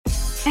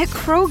At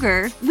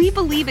Kroger, we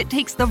believe it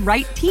takes the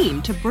right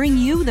team to bring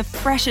you the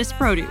freshest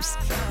produce.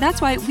 That's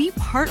why we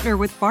partner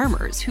with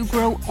farmers who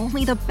grow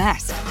only the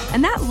best.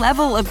 And that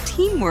level of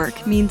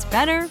teamwork means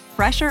better,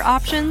 fresher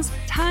options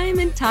time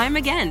and time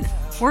again.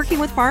 Working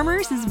with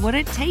farmers is what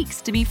it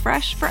takes to be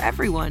fresh for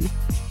everyone.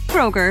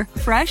 Kroger,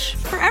 fresh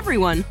for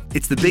everyone.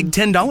 It's the big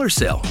 $10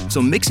 sale,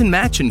 so mix and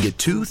match and get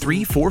 2,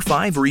 3, 4,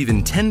 5, or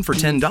even 10 for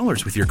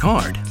 $10 with your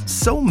card.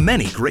 So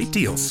many great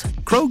deals.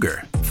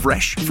 Kroger,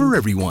 fresh for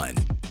everyone.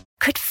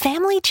 Could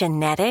family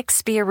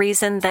genetics be a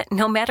reason that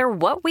no matter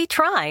what we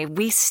try,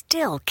 we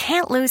still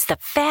can't lose the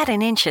fat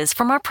and inches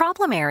from our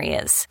problem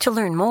areas? To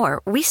learn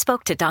more, we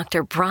spoke to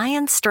Dr.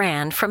 Brian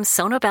Strand from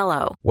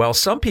Sonobello. While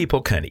some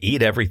people can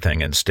eat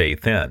everything and stay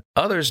thin,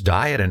 others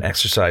diet and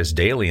exercise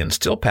daily and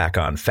still pack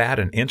on fat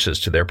and inches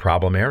to their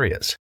problem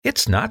areas.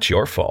 It's not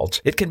your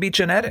fault. It can be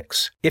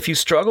genetics. If you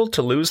struggle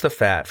to lose the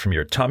fat from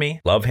your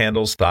tummy, love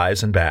handles,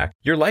 thighs, and back,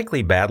 you're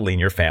likely battling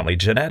your family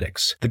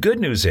genetics. The good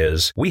news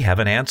is we have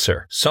an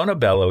answer.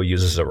 Sonobello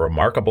uses a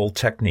remarkable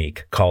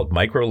technique called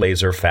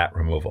microlaser fat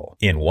removal.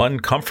 In one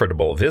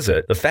comfortable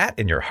visit, the fat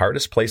in your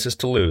hardest places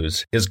to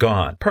lose is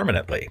gone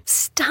permanently.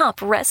 Stop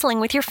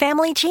wrestling with your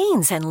family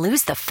genes and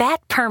lose the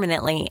fat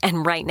permanently.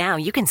 And right now,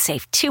 you can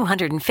save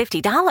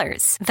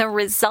 $250. The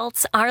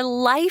results are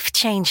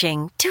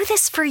life-changing. Do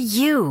this for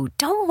you.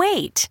 Don't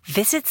wait.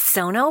 Visit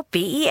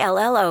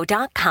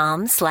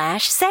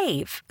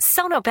sonobello.com/save.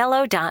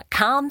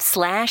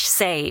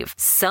 sonobello.com/save.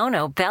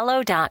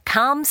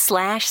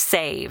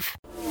 sonobello.com/save.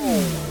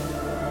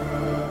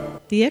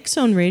 The X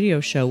Zone Radio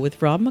Show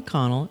with Rob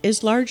McConnell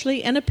is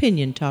largely an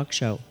opinion talk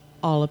show.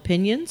 All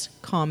opinions,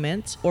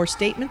 comments, or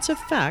statements of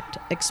fact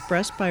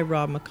expressed by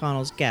Rob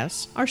McConnell's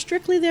guests are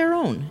strictly their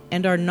own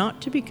and are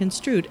not to be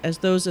construed as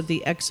those of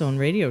the X Zone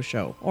Radio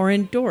Show or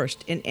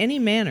endorsed in any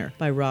manner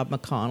by Rob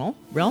McConnell,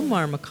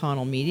 Relmar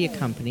McConnell Media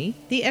Company,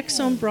 the X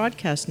Zone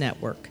Broadcast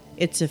Network,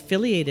 its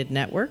affiliated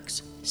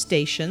networks,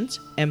 stations,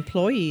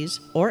 employees,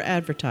 or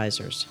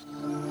advertisers.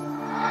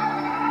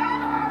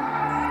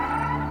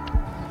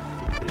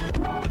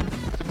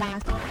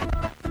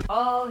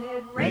 All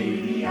Hit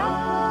Radio.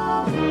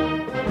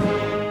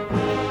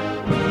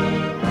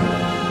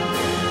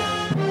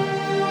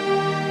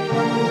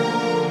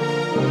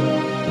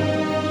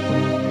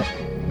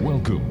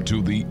 Welcome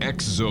to the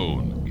X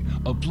Zone,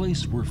 a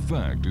place where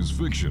fact is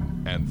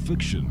fiction and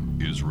fiction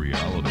is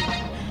reality.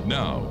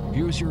 Now,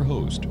 here's your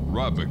host,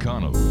 Rob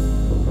McConnell.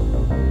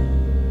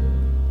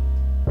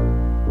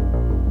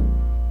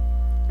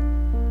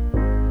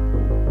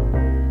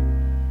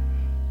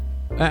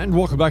 And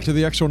welcome back to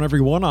the X Zone,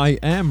 everyone. I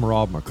am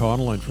Rob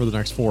McConnell, and for the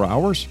next 4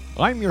 hours,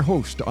 I'm your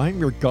host, I'm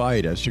your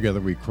guide, as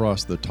together we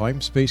cross the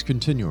time-space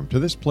continuum to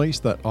this place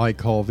that I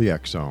call the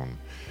X Zone.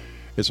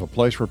 It's a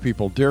place where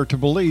people dare to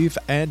believe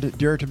and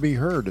dare to be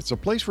heard. It's a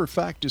place where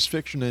fact is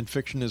fiction and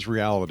fiction is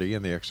reality,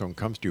 and the X Zone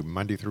comes to you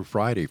Monday through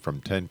Friday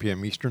from 10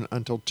 p.m. Eastern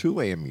until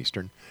 2 a.m.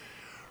 Eastern,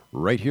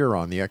 right here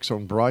on the X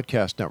Zone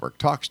Broadcast Network,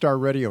 Talkstar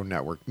Radio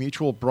Network,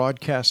 Mutual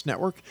Broadcast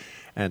Network,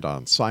 and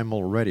on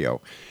Simul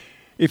Radio.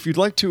 If you'd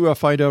like to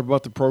find out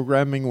about the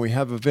programming we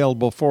have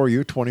available for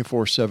you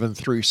 24/7,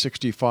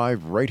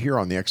 365 right here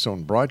on the X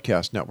Zone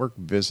Broadcast Network,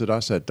 visit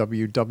us at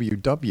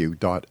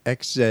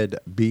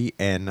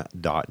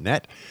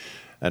www.xzbn.net.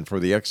 And for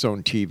the X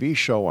Zone TV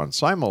show on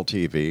Simul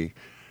TV,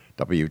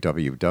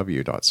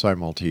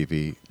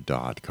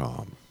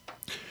 www.simultv.com.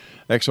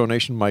 X Zone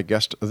Nation, my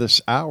guest this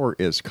hour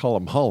is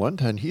COLM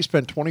Holland, and he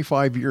spent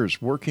 25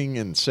 years working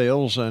in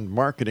sales and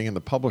marketing in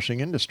the publishing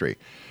industry.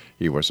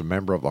 He was a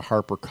member of the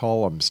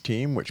HarperCollins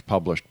team, which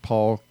published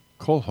Paul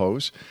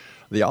Coelho's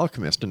The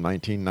Alchemist in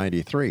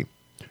 1993.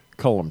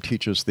 COLM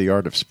teaches the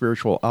art of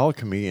spiritual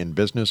alchemy in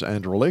business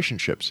and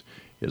relationships,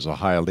 is a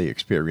highly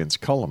experienced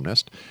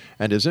columnist,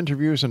 and his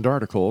interviews and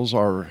articles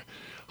are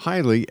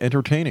highly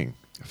entertaining,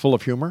 full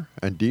of humor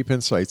and deep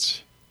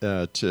insights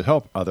to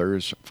help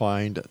others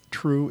find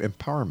true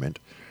empowerment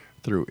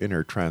through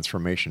inner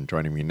transformation.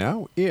 Joining me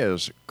now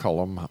is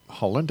COLM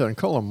Holland. And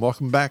COLM,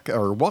 welcome back,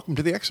 or welcome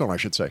to the X Zone, I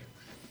should say.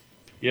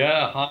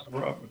 Yeah,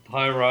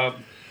 hi Rob.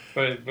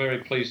 Very, very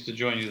pleased to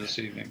join you this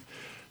evening.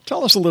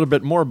 Tell us a little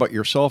bit more about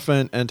yourself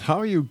and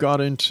how you got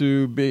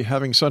into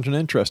having such an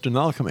interest in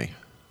alchemy.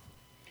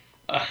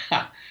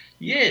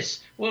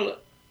 Yes, well,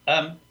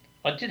 I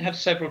did have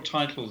several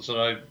titles that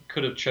I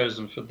could have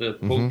chosen for the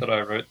book that I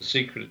wrote,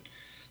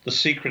 The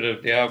Secret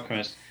of the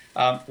Alchemist.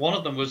 One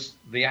of them was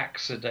The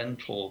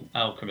Accidental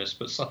Alchemist,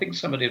 but I think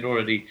somebody had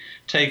already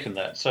taken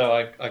that, so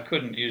I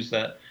couldn't use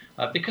that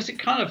because it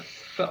kind of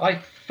I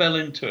fell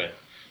into it,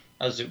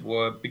 as it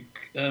were,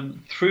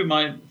 through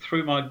my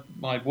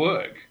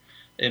work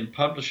in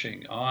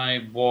publishing.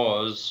 I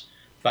was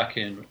back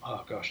in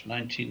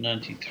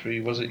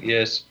 1993, was it?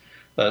 Yes.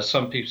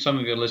 Some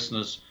of your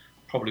listeners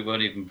probably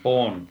weren't even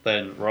born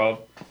then,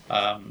 Rob.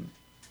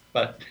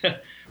 But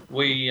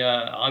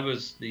I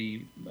was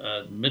the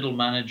middle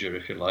manager,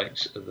 if you like,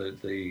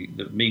 the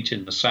meat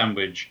in the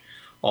sandwich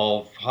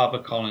of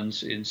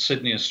HarperCollins in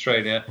Sydney,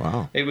 Australia.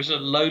 Wow. It was a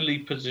lowly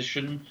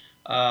position.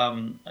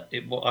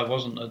 I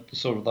wasn't at the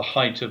sort of the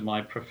height of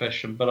my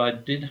profession, but I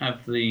did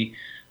have the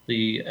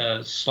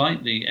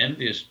slightly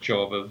envious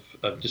job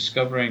of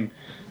discovering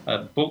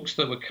books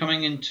that were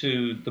coming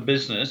into the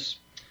business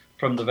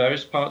from the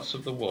various parts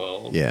of the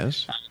world.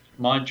 Yes. And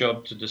my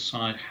job to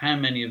decide how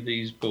many of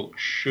these books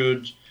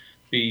should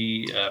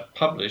be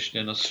published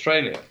in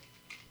Australia.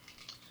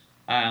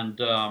 And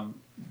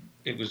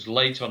it was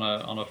late on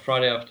a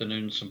Friday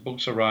afternoon. Some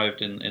books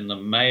arrived in the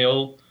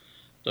mail.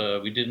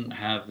 We didn't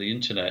have the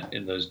internet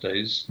in those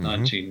days,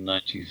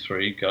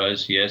 1993,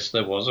 guys. Yes,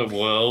 there was a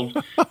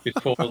world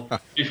before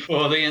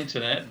the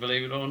internet,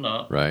 believe it or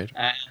not. Right.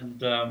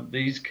 And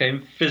these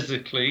came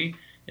physically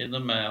in the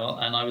mail,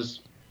 and I was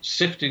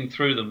sifting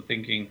through them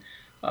thinking,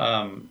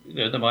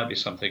 there might be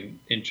something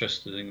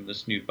interesting in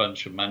this new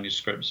bunch of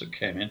manuscripts that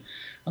came in.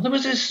 And there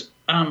was this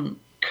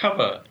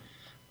cover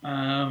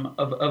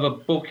of a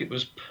book. It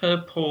was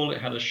purple. It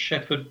had a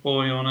shepherd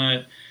boy on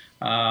it.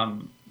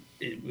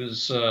 It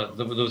was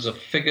there was a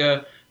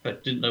figure,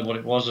 but didn't know what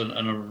it was, an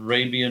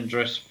Arabian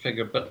dress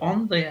figure. But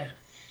on the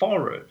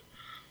forehead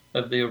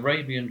of the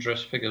Arabian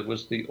dress figure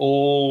was the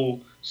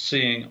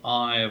all-seeing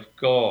eye of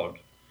God.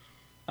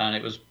 And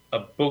it was a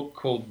book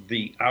called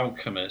The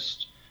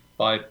Alchemist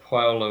by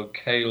Paulo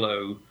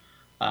Coelho.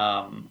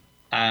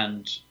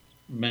 And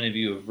many of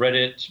you have read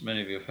it,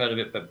 many of you have heard of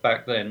it, but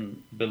back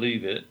then,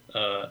 believe it,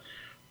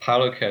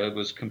 Paulo Coelho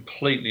was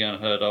completely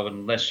unheard of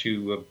unless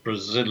you were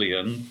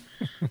Brazilian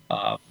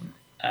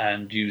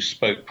and you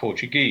spoke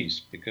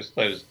Portuguese, because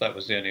that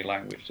was the only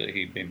language that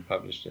he'd been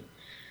published in.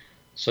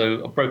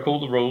 So I broke all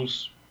the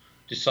rules,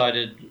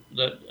 decided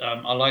that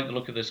I like the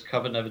look of this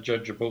cover, never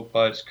judge a book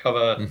by its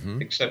cover,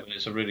 except when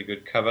it's a really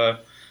good cover.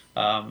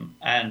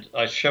 And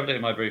I shoved it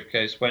in my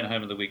briefcase, went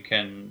home at the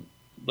weekend,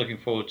 looking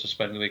forward to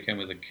spending the weekend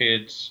with the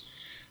kids.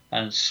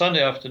 And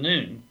Sunday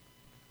afternoon,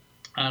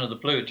 out of the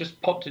blue, it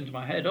just popped into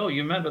my head, oh,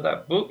 you remember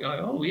that book?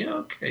 Oh, yeah,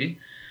 okay.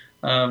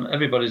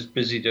 Everybody's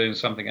busy doing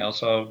something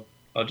else. I'll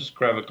just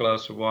grab a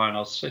glass of wine,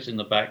 I'll sit in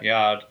the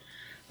backyard,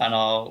 and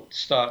I'll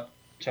start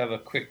to have a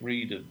quick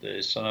read of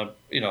this. And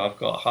I've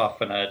got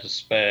half an hour to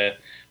spare.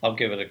 I'll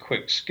give it a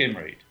quick skim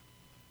read.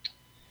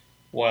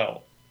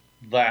 Well,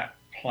 that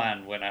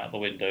plan went out the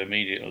window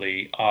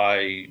immediately.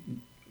 I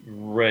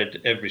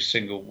read every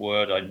single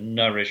word. I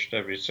nourished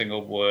every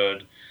single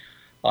word.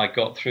 I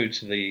got through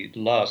to the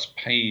last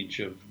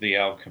page of The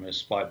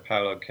Alchemist by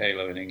Paulo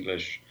Coelho in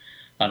English,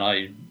 and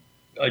I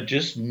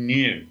just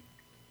knew,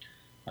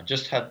 I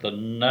just had the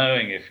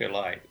knowing, if you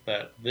like,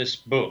 that this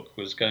book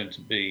was going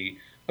to be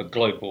a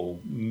global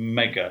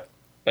mega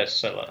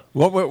bestseller.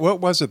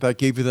 What was it that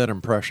gave you that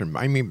impression?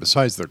 I mean,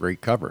 besides the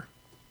great cover.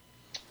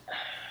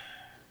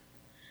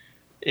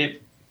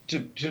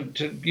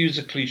 To use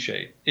a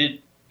cliche,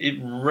 it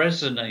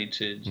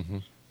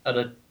resonated at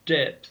a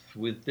depth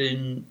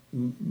within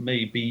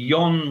me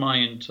beyond my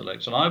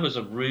intellect. And I was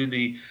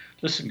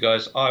listen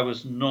guys, I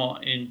was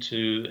not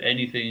into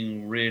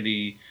anything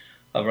really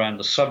around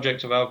the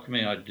subject of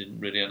alchemy. I didn't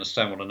really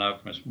understand what an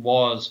alchemist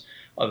was.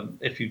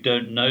 If you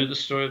don't know the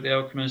story of the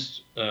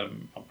Alchemist, I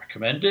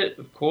recommend it,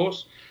 of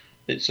course.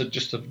 It's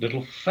just a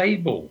little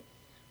fable.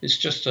 It's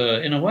just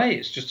in a way,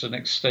 it's just an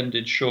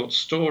extended short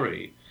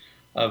story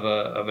of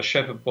a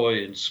shepherd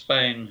boy in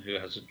Spain who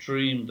has a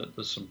dream that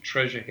there's some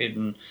treasure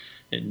hidden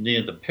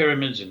near the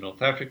pyramids in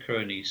North Africa,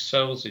 and he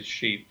sells his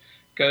sheep,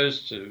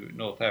 goes to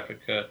North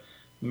Africa,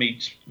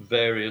 meets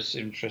various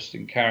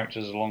interesting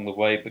characters along the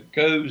way, but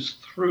goes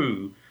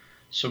through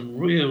some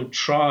real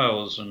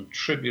trials and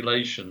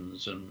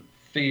tribulations and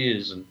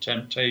fears and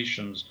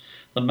temptations.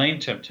 The main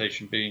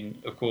temptation being,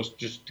 of course,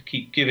 just to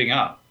keep giving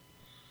up,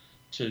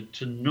 to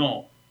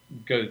not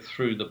go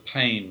through the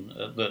pain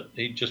that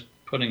he just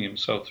putting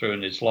himself through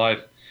in his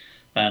life.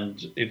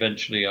 And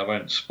eventually, I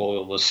won't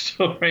spoil the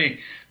story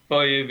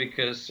for you,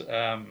 because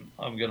I'm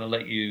going to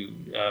let you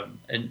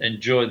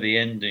enjoy the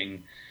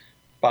ending.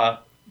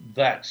 But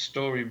that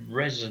story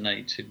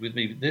resonated with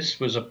me. This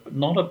was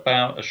not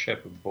about a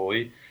shepherd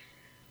boy.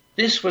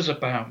 This was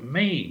about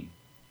me.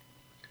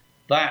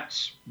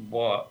 That's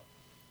what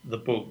the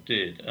book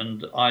did.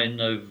 And I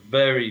know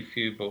very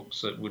few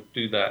books that would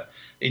do that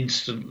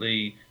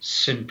instantly,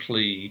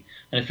 simply.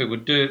 And if it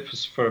would do it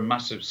for a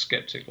massive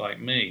skeptic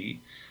like me,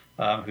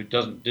 who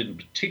didn't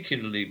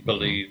particularly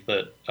believe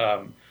that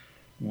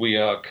we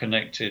are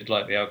connected,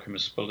 like the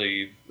alchemists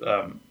believe,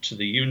 to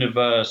the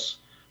universe,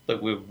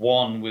 that we're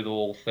one with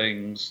all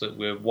things, that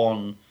we're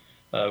one,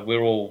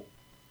 we're all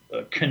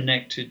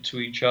connected to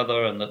each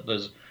other, and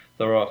that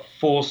there are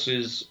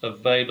forces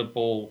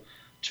available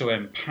to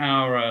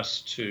empower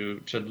us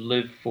to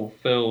live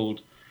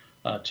fulfilled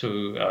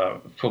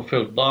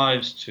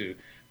lives, to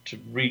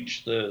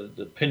reach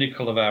the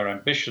pinnacle of our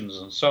ambitions,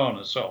 and so on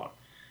and so on.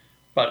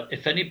 But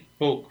if any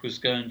book was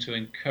going to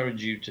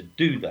encourage you to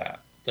do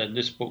that, then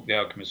this book, The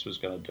Alchemist, was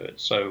going to do it.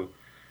 So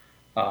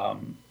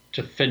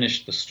to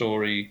finish the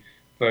story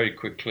very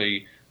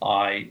quickly,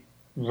 I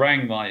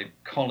rang my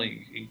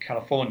colleague in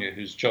California,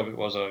 whose job it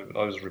was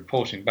I was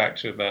reporting back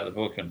to about the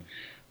book, and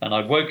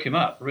I woke him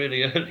up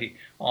really early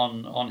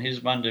on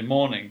his Monday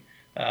morning,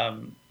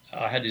 and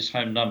I had his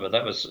home number.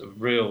 That was a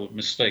real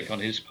mistake on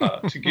his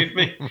part to give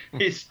me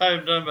his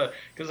home number,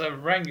 because I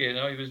rang him.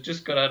 He was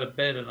just got out of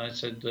bed, and I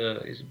said,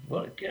 he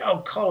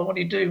said, Colin, what are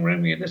you doing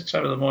ringing me at this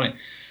time of the morning?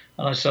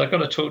 And I said, I've got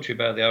to talk to you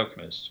about The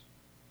Alchemist.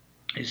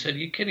 He said,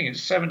 you're kidding,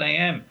 it's 7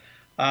 a.m.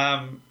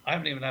 I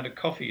haven't even had a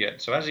coffee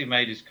yet. So as he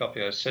made his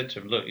coffee, I said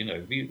to him, look,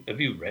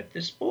 have you read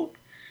this book?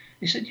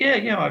 He said,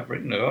 yeah, I've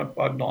written it.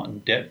 I'm not in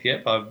depth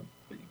yet, but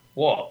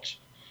what?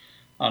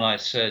 And I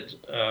said,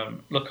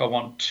 look, I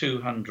want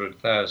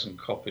 200,000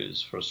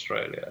 copies for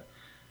Australia.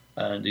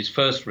 And his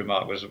first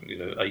remark was,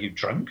 are you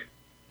drunk?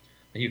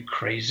 Are you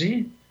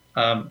crazy?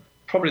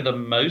 Probably the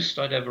most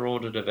I'd ever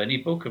ordered of any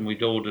book. And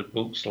we'd ordered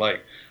books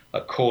like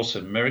A Course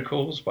in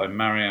Miracles by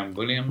Marianne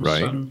Williamson.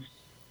 Right.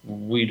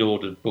 We'd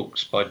ordered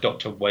books by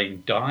Dr.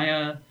 Wayne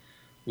Dyer.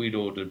 We'd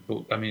ordered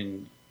books,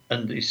 and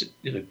he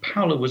said,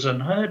 Paula was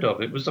unheard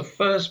of. It was the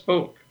first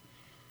book.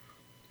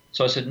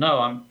 So I said,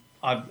 no,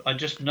 I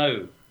just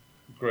know.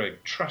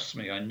 Greg, trust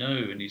me, I know.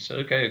 And he said,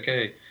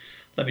 okay,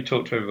 let me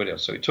talk to everybody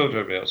else. So we talked to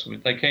everybody else,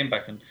 and they came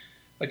back and,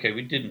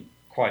 we didn't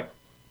quite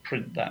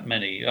print that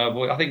many.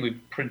 I think we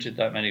printed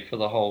that many for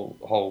the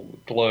whole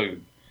globe.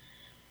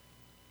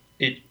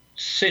 It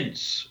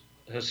since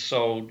has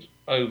sold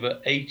over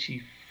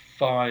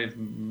 85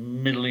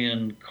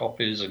 million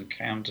copies and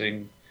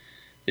counting.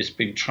 It's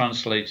been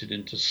translated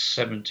into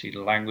 70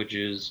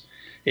 languages.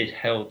 It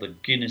held the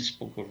Guinness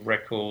Book of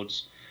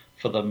Records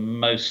for the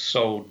most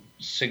sold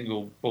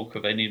single book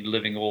of any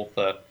living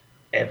author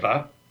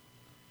ever,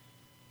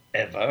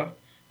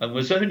 and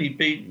was only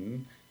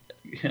beaten,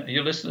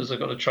 your listeners have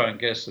got to try and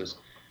guess this,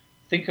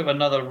 think of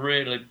another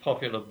really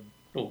popular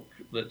book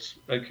that's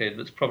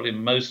probably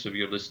most of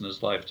your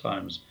listeners'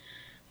 lifetimes,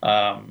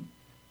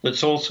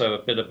 that's also a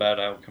bit about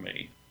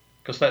alchemy,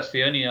 because that's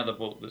the only other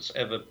book that's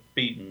ever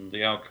beaten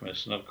The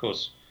Alchemist. And of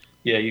course,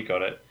 yeah, you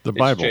got it. The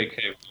Bible. It's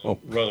J.K.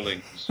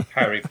 Rowling's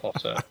Harry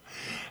Potter.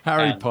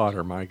 Harry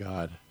Potter, my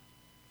God.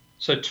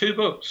 So 2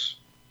 books,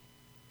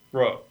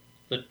 Rob,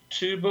 the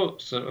 2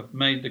 books that have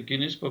made the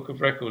Guinness Book of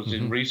Records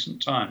in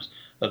recent times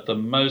of the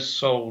most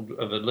sold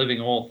of a living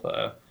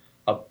author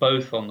are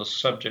both on the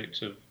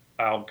subject of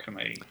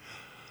alchemy.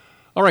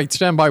 All right,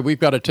 stand by. We've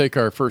got to take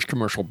our first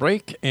commercial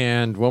break.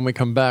 And when we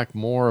come back,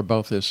 more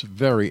about this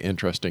very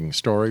interesting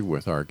story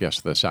with our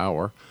guest this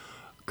hour,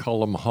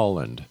 COLM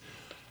Holland.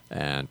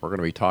 And we're going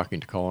to be talking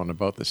to Colin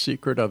about the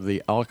secret of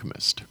the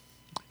Alchemist.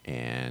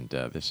 And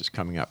this is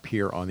coming up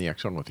here on the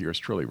X Zone with yours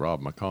truly,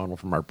 Rob McConnell,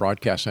 from our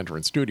broadcast center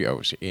and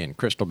studios in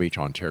Crystal Beach,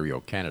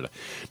 Ontario, Canada.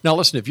 Now,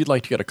 listen, if you'd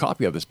like to get a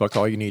copy of this book,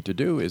 all you need to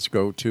do is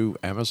go to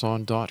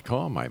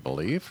Amazon.com, I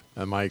believe.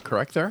 Am I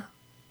correct there?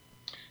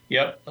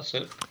 Yep, that's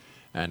it.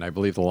 And I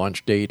believe the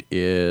launch date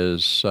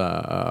is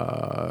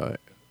later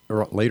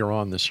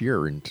on this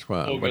year. In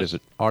what is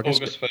it?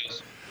 August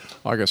 1st.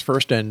 August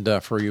 1st,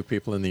 and for you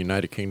people in the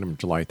United Kingdom,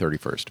 July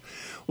 31st.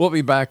 We'll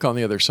be back on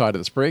the other side of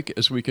this break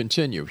as we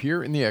continue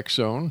here in the X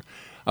Zone,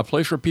 a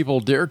place where people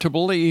dare to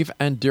believe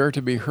and dare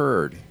to be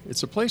heard.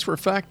 It's a place where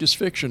fact is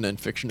fiction and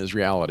fiction is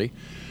reality.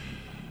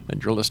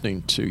 And you're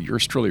listening to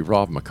yours truly,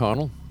 Rob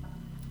McConnell.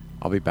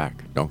 I'll be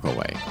back. Don't go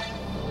away.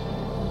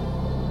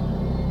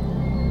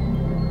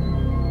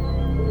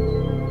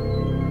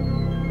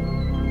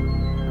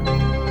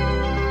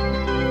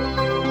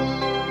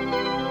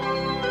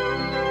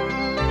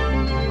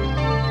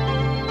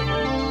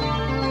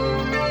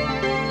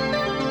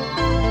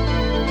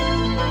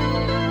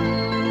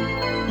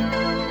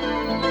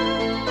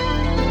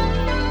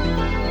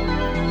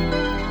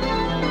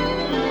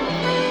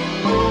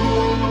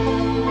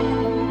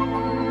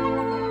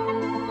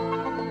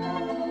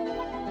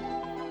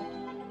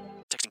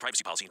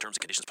 Policy and terms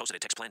and conditions posted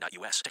at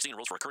textplan.us. Texting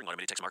enrolls for recurring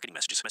automated text marketing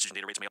messages. Message and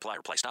data rates may apply.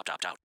 Reply stop to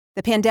opt out.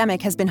 The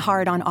pandemic has been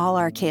hard on all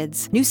our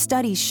kids. New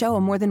studies show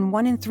more than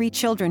 1 in 3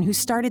 children who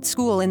started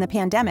school in the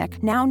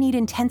pandemic now need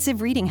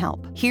intensive reading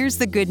help. Here's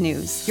the good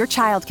news. Your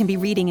child can be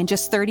reading in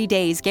just 30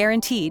 days,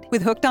 guaranteed,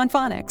 with Hooked on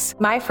Phonics.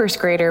 My first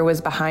grader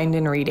was behind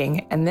in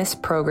reading, and this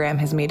program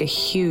has made a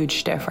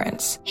huge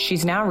difference.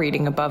 She's now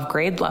reading above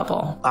grade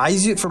level. I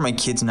use it for my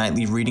kids'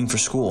 nightly reading for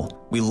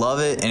school. We love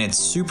it, and it's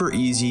super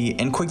easy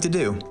and quick to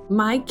do.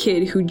 My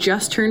kid, who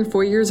just turned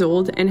 4 years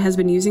old and has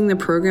been using the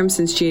program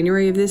since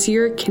January of this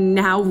year, can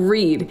now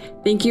read.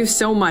 Thank you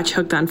so much,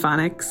 Hooked on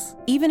Phonics.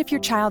 Even if your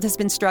child has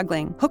been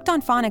struggling, Hooked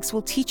on Phonics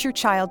will teach your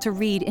child to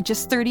read in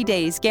just 30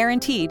 days,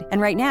 guaranteed. And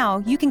right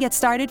now, you can get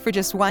started for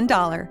just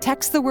 $1.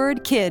 Text the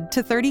word KID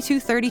to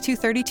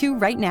 323232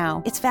 right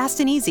now. It's fast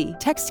and easy.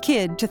 Text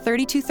KID to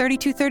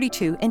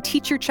 323232 and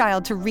teach your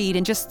child to read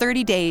in just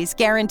 30 days,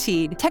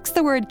 guaranteed. Text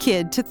the word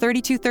KID to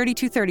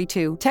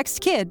 323232.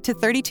 Text KID to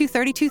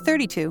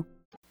 323232.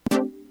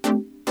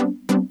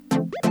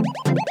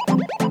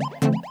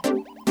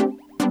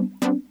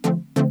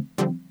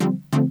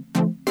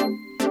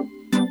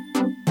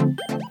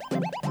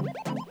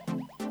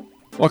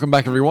 Welcome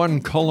back,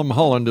 everyone. COLM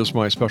Holland is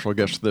my special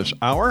guest this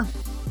hour.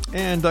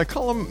 And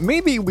COLM,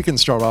 maybe we can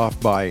start off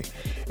by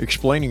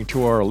explaining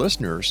to our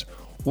listeners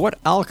what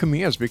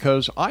alchemy is,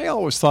 because I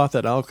always thought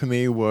that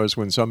alchemy was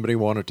when somebody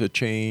wanted to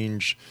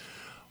change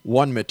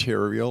one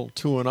material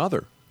to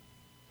another.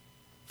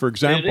 For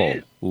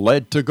example,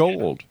 lead to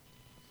gold.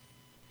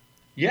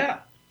 Yeah.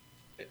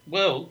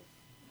 Well,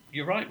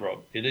 you're right,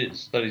 Rob. It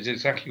is. That is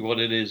exactly what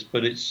it is.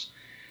 But it's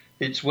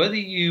whether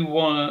you're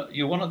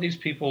one of these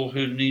people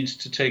who needs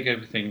to take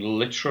everything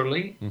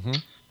literally,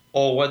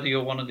 or whether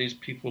you're one of these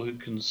people who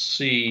can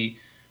see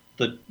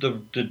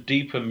the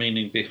deeper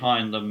meaning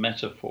behind the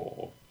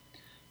metaphor.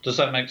 Does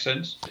that make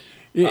sense?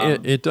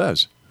 It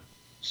does.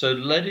 So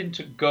lead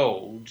into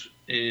gold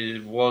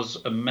was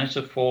a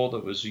metaphor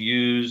that was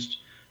used,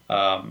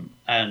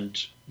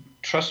 and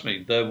trust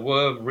me, there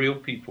were real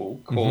people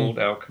called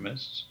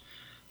alchemists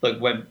that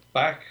went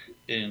back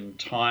in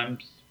time,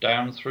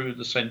 down through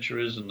the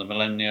centuries and the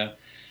millennia,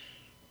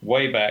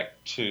 way back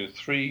to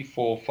 3,000,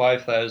 4,000,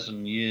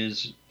 5,000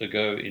 years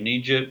ago in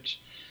Egypt.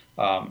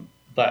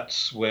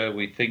 That's where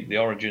we think the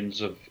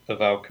origins of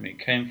alchemy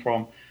came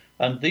from.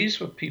 And these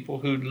were people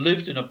who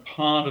lived in a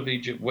part of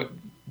Egypt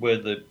where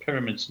the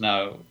pyramids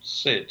now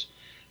sit.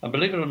 And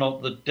believe it or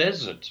not, the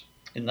desert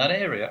in that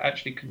area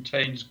actually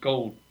contains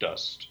gold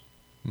dust.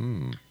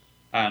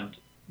 And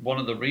one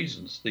of the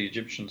reasons the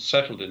Egyptians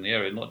settled in the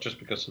area, not just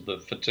because of the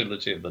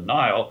fertility of the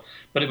Nile,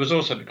 but it was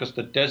also because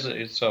the desert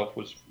itself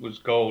was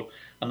gold,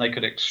 and they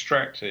could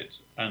extract it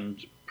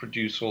and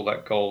produce all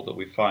that gold that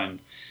we find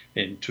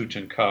in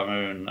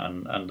Tutankhamun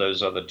and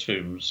those other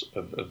tombs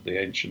of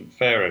the ancient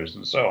pharaohs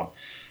and so on.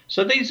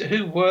 So these,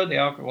 who were the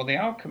alchemists? Well, the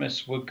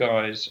alchemists were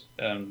guys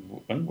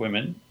and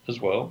women as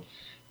well.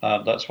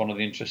 That's one of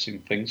the interesting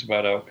things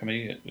about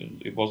alchemy.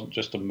 It wasn't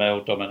just a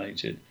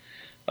male-dominated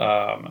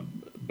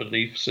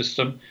belief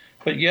system.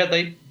 But yeah,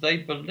 they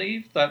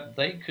believed that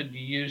they could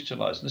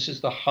utilize, and this is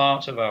the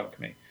heart of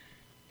alchemy,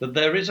 that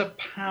there is a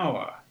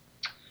power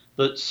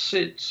that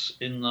sits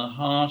in the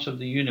heart of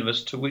the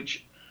universe to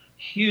which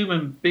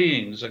human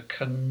beings are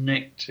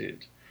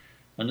connected.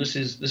 And this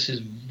is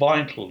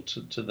vital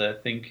to their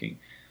thinking,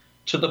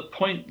 to the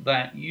point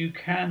that you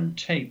can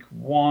take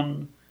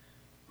one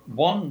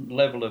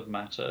level of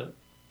matter,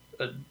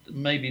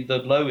 maybe the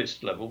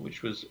lowest level,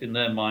 which was in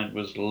their mind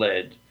was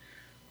lead.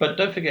 But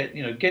don't forget,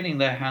 getting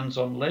their hands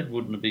on lead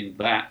wouldn't have been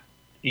that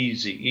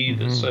easy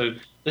either. So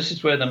this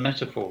is where the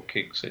metaphor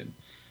kicks in.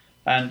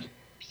 And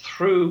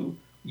through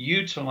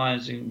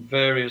utilizing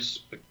various,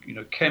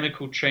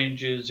 chemical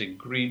changes,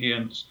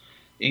 ingredients,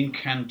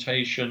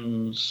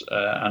 incantations,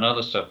 and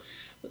other stuff,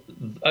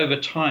 over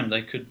time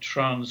they could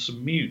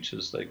transmute,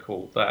 as they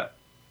called that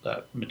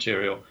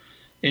material,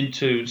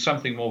 into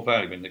something more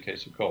valuable in the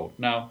case of gold.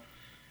 Now,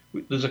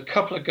 there's a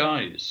couple of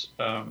guys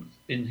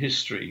in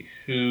history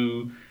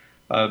who,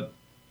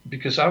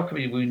 because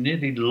alchemy, we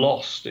nearly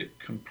lost it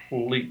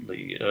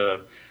completely.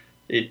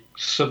 It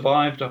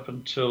survived up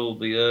until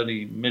the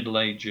early Middle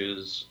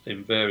Ages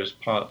in various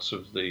parts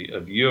of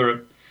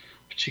Europe,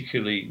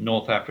 particularly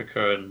North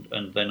Africa,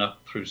 and then up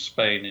through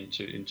Spain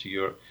into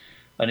Europe.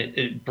 And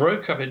it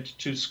broke up into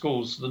two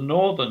schools. The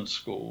northern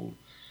school,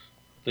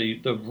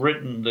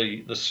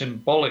 the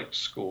symbolic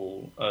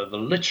school, the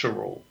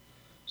literal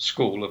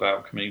school of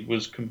alchemy,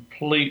 was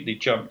completely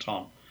jumped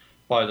on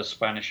by the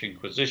Spanish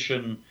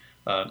Inquisition,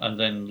 and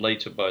then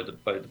later by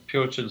the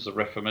Puritans, the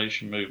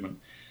Reformation movement.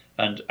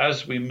 And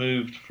as we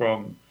moved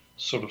from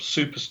sort of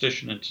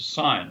superstition into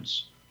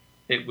science,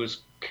 it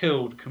was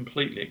killed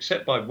completely,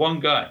 except by one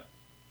guy,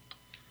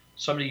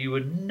 somebody you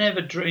would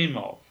never dream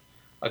of,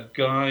 a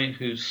guy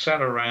who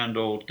sat around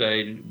all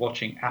day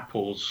watching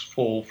apples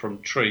fall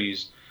from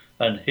trees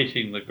and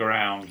hitting the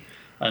ground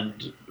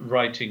and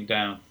writing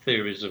down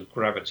theories of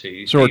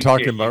gravity. So we're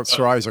talking about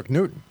Sir Isaac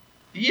Newton.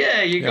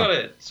 Yeah, you got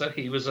it. So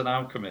he was an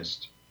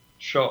alchemist.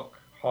 Shock,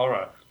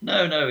 horror.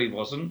 No, he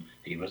wasn't.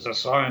 He was a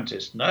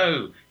scientist.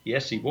 No,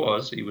 yes, he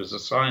was. He was a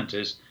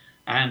scientist,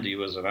 and he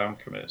was an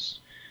alchemist.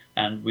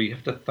 And we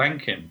have to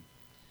thank him.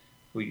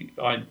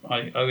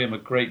 I owe him a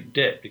great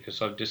debt,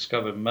 because I've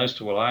discovered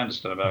most of what I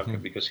understand about alchemy,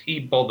 because he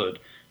bothered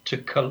to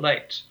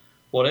collect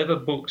whatever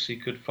books he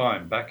could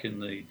find back in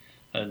the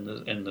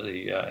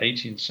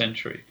 18th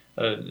century,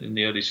 in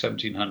the early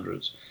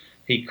 1700s.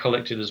 He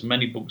collected as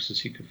many books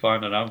as he could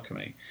find on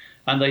alchemy,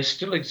 and they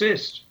still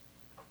exist.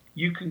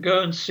 You can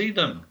go and see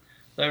them.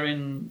 They're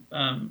in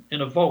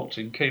a vault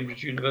in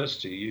Cambridge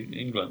University,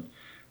 England.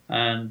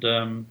 And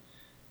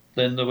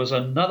then there was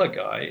another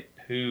guy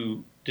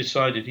who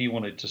decided he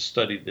wanted to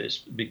study this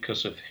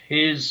because of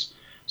his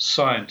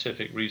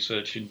scientific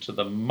research into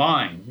the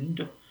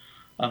mind,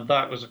 and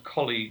that was a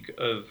colleague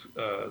of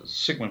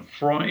Sigmund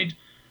Freud.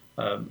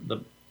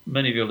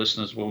 Many of your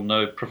listeners will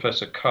know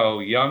Professor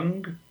Carl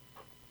Jung,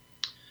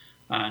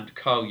 and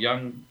Carl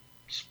Jung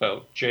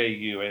spelled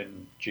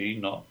J-U-N-G,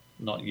 not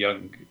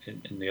Young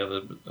in the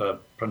other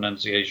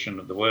pronunciation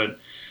of the word.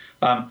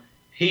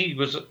 He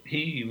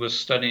was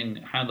studying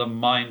how the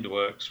mind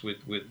works with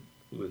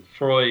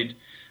Freud,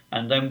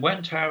 and then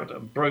went out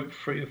and broke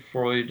free of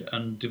Freud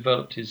and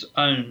developed his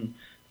own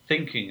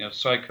thinking of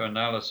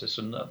psychoanalysis.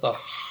 And at the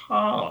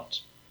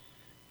heart,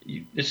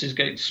 this is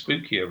getting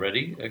spooky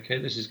already, okay?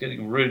 This is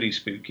getting really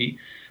spooky.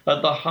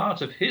 At the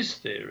heart of his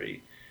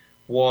theory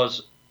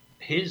was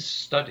his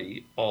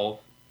study of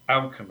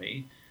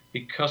alchemy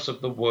because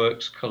of the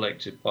works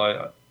collected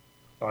by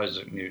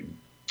Isaac Newton.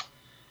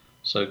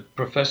 So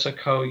Professor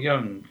Carl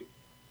Jung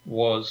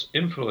was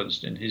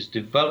influenced in his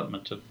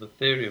development of the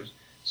theory of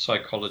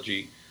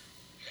psychology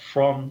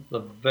from the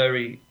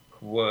very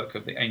work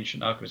of the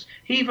ancient alchemists.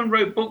 He even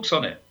wrote books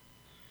on it.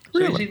 So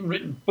Really? he's even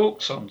written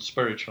books on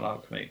spiritual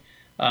alchemy.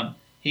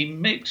 He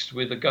mixed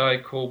with a guy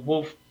called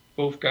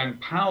Wolfgang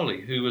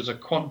Pauli, who was a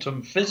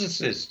quantum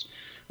physicist.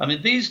 I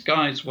mean, these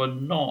guys were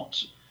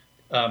not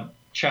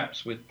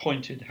chaps with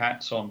pointed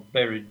hats on,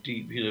 buried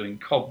deep, in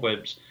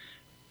cobwebs,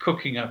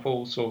 cooking up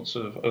all sorts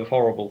of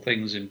horrible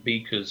things in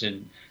beakers,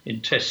 in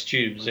test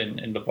tubes,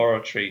 in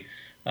laboratory.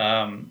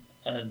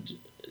 And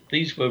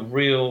these were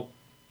real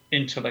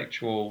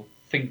intellectual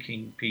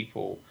thinking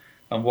people.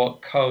 And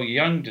what Carl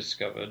Jung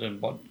discovered,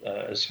 and what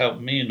has helped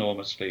me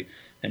enormously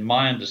in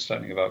my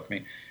understanding of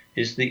alchemy,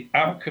 is the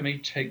alchemy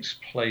takes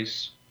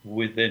place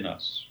within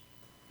us.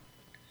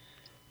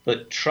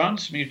 That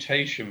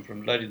transmutation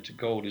from lead into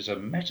gold is a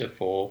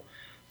metaphor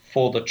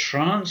for the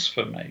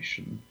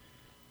transformation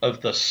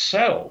of the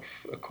self,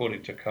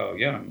 according to Carl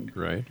Jung,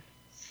 right,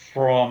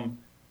 from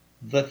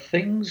the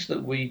things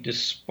that we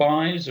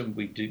despise and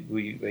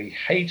we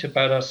hate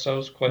about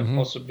ourselves, quite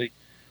possibly,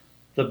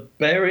 the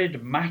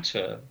buried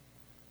matter,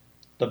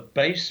 the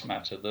base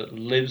matter that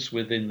lives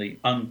within the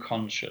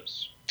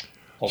unconscious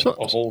of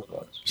all of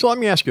us. So let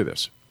me ask you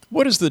this.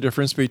 What is the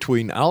difference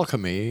between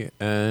alchemy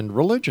and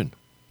religion?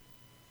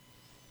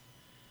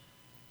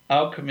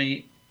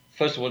 Alchemy,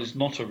 first of all, is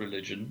not a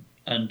religion,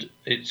 and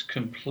it's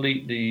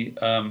completely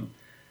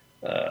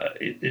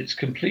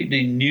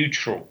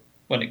neutral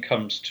when it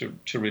comes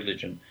to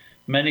religion.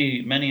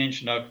 Many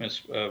ancient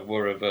alchemists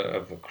were of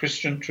a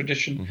Christian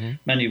tradition.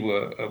 Many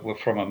were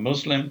from a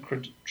Muslim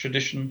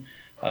tradition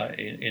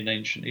in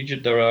ancient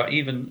Egypt. There are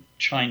even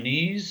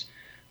Chinese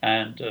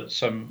and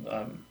some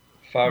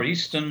Far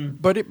Eastern.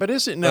 But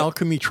isn't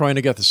alchemy trying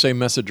to get the same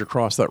message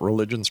across that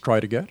religions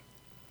try to get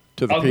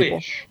to the people?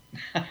 Wish.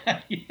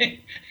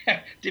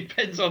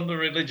 Depends on the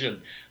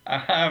religion.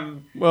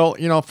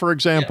 Well, for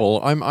example,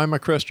 I'm a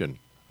Christian.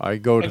 I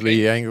go to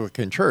the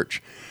Anglican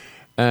Church,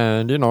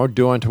 and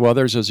do unto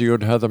others as you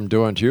would have them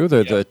do unto you.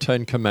 The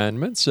 10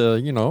 Commandments,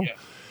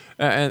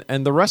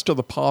 and the rest of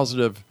the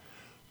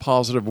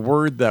positive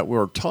word that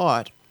we're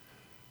taught.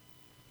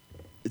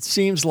 It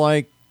seems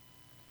like,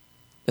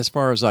 as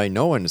far as I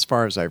know and as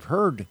far as I've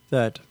heard,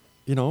 that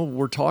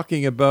we're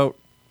talking about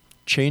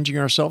changing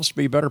ourselves to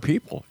be better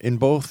people in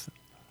both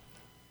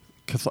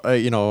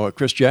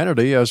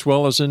Christianity as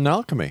well as in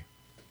alchemy.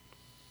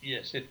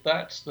 Yes, if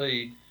that's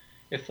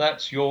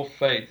your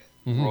faith,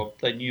 Rob,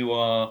 then you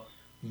are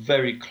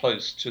very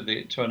close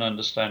to an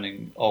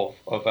understanding of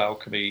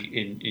alchemy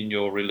in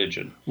your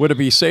religion. Would it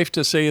be safe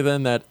to say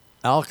then that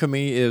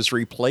alchemy is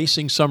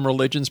replacing some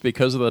religions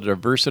because of the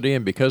diversity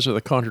and because of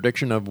the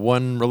contradiction of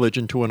one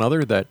religion to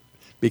another, that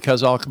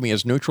because alchemy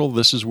is neutral,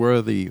 this is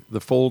where the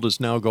fold is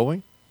now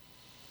going?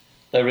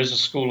 There is a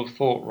school of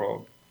thought,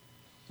 Rob,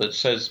 that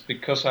says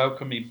because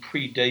alchemy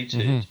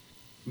predated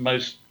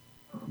most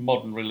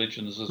modern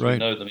religions as we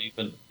know them,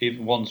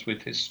 even ones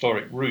with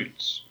historic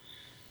roots,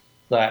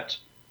 that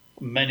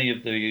many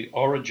of the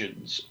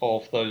origins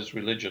of those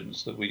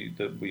religions that we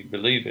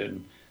believe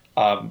in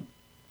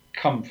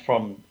come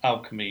from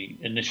alchemy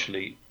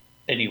initially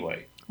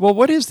anyway. Well,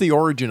 what is the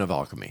origin of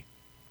alchemy?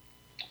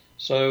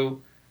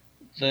 So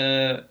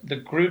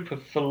the group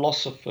of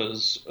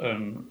philosophers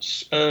and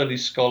early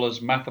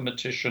scholars,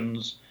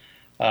 mathematicians,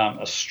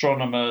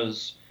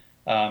 astronomers,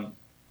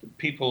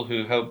 people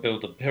who helped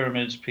build the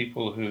pyramids,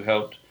 people who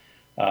helped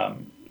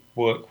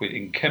work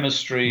in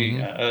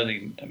chemistry,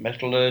 early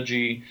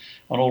metallurgy,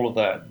 and all of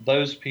that.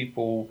 Those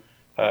people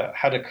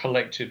had a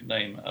collective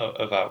name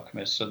of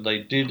alchemists, and they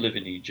did live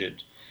in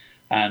Egypt,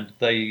 and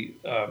they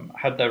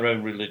had their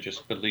own religious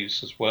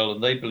beliefs as well,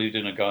 and they believed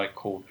in a guy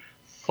called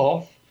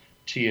Thoth,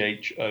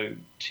 Thoth,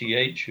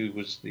 who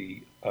was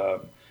the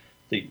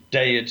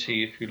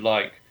deity, if you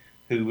like,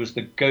 who was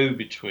the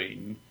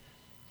go-between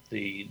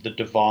the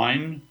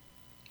divine,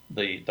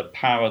 the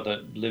power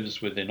that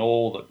lives within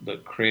all,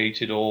 that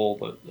created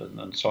all,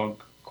 and so on,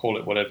 call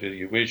it whatever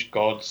you wish,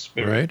 God,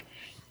 spirit,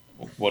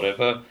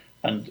 whatever,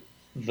 and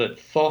that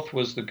Thoth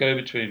was the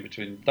go-between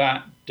between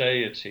that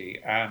deity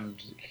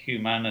and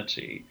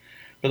humanity.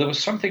 But there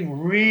was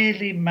something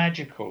really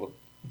magical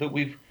that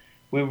we're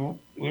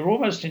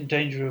almost in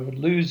danger of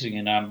losing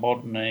in our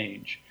modern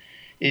age,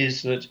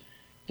 is that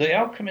the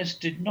alchemists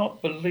did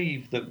not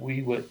believe that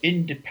we were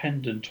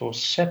independent or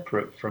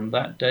separate from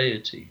that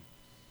deity.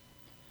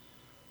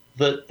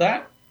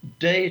 That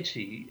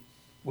deity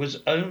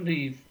was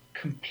only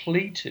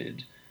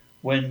completed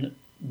when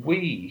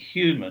we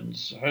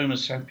humans, Homo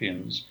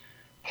sapiens,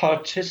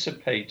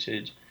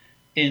 participated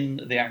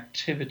in the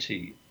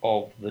activity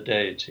of the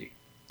deity.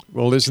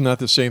 Well, isn't that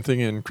the same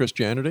thing in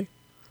Christianity?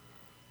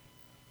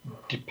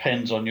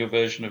 Depends on your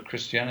version of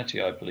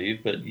Christianity, I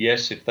believe, but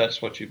yes, if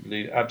that's what you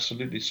believe,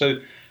 absolutely. So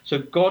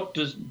God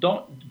does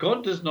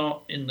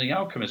not in the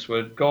alchemist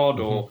word God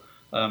or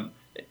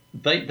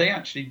they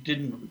actually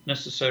didn't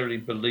necessarily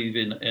believe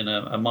in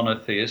a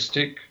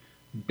monotheistic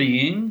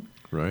being.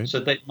 Right. So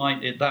that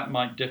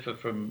might differ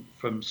from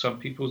some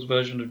people's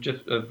version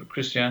of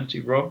Christianity,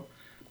 Rob,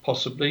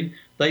 possibly.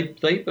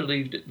 They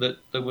believed that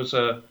there was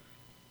a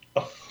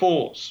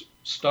force.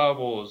 Star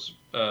Wars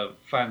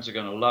fans are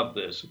going to love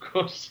this, of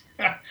course.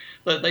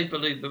 That they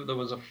believed that there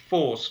was a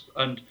force,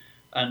 and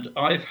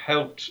I've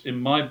helped in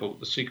my book,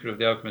 The Secret of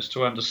the Alchemist,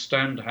 to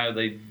understand how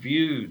they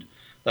viewed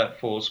that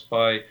force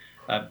by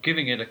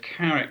giving it a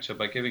character,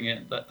 by giving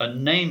it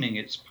naming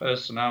its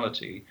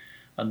personality.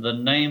 And the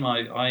name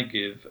I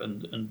give,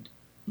 and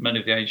many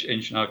of the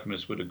ancient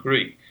alchemists would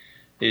agree,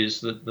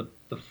 is that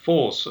the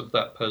force of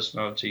that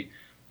personality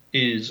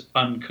is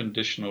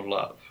unconditional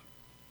love.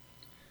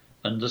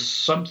 And there's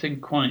something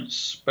quite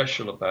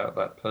special about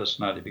that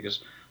personality, because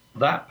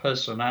that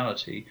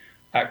personality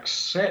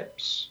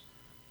accepts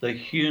the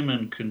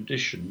human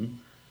condition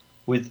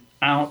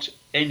without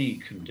any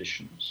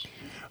conditions.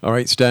 All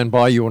right, stand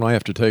by. You and I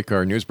have to take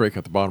our news break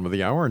at the bottom of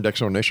the hour. And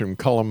Exonation,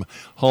 COLM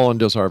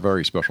Holland is our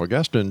very special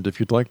guest. And if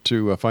you'd like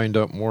to find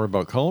out more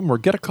about COLM or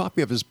get a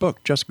copy of his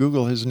book, just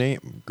Google his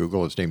name,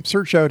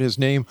 search out his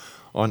name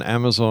on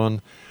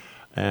Amazon,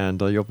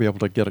 and you'll be able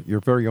to get your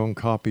very own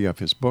copy of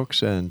his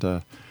books.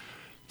 And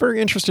very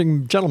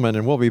interesting gentleman.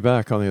 And we'll be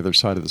back on the other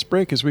side of this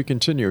break as we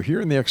continue here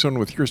in the X Zone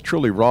with yours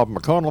truly, Rob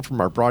McConnell, from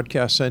our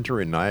broadcast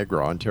center in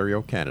Niagara,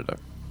 Ontario, Canada.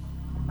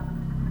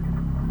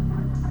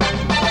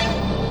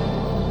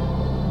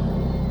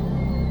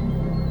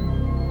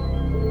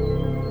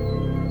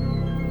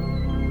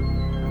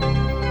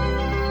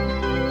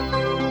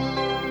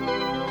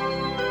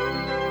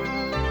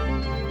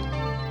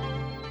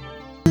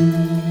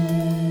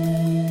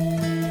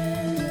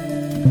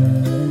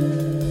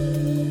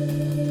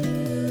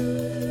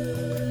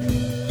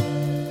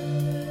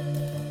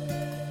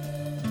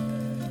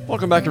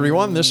 Welcome back,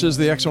 everyone. This is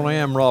the X Zone. I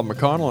am Rob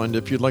McConnell, and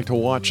if you'd like to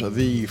watch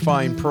the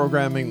fine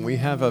programming we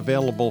have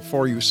available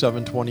for you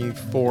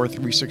 7/24,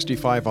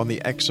 365 on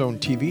the X Zone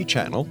TV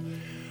channel,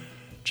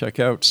 check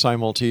out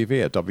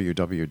SimulTV at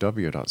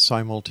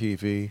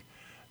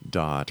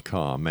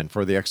www.simultv.com. And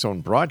for the X Zone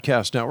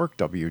Broadcast Network,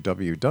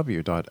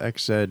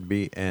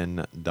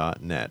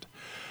 www.xzbn.net.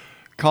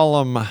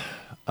 COLM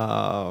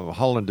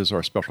Holland is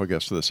our special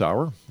guest for this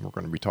hour. We're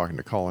going to be talking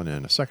to Colin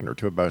in a second or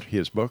two about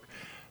his book,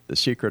 The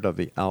Secret of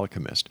the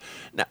Alchemist.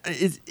 Now,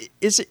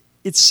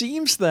 it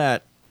seems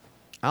that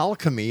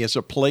alchemy is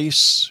a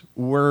place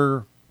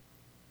where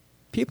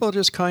people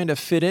just kind of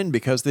fit in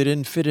because they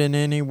didn't fit in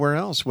anywhere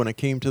else when it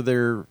came to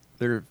their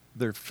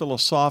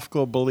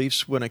philosophical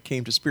beliefs, when it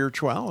came to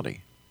spirituality.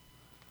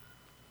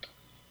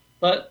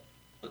 But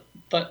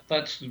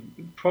that's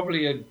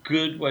probably a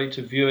good way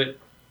to view it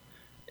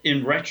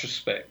in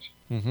retrospect,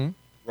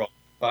 Rob.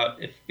 But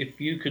if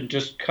you can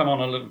just come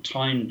on a little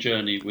time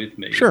journey with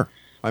me. Sure.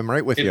 I'm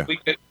right with you.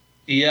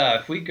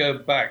 If we go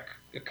back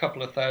a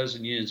couple of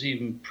thousand years,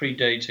 even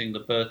predating the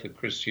birth of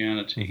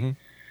Christianity,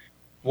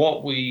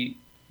 what we've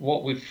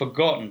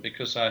forgotten,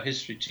 because our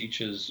history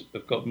teachers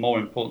have got more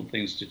important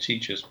things to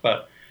teach us,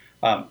 but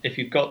if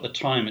you've got the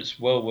time, it's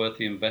well worth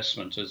the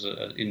investment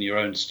in your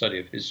own study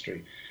of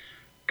history.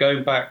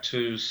 Going back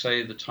to,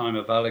 say, the time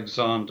of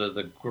Alexander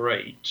the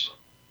Great,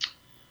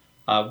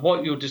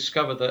 what you'll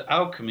discover that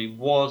alchemy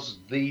was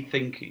the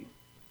thinking.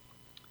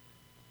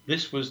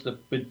 This was the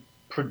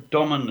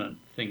predominant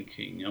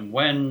thinking. And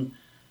when,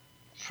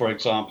 for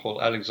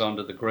example,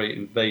 Alexander the Great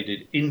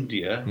invaded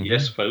India,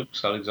 yes,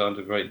 folks,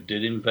 Alexander the Great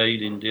did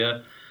invade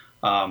India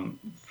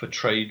for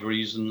trade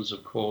reasons,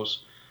 of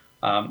course.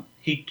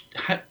 He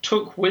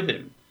took with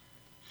him,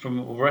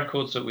 from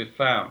records that we've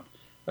found,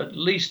 at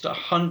least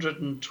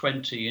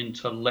 120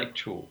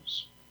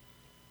 intellectuals,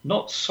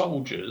 not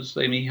soldiers.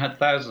 I mean, he had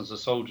thousands of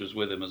soldiers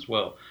with him as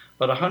well,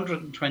 but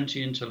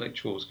 120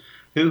 intellectuals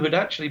who had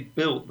actually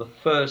built the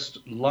first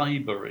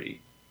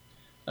library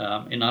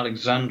in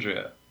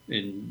Alexandria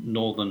in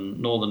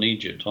northern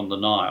Egypt on the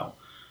Nile.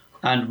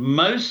 And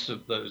most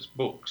of those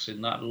books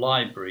in that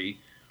library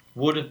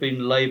would have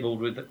been labeled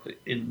with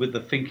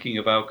the thinking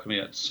of alchemy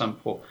at some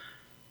point.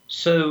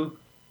 So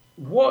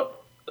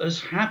what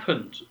has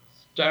happened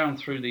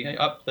through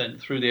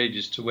the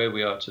ages to where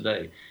we are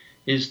today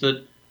is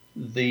that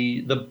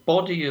the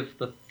body of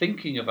the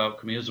thinking of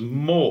alchemy has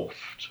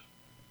morphed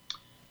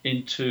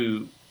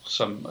into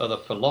some other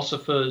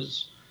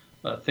philosophers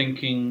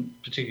thinking,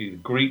 particularly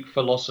Greek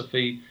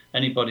philosophy.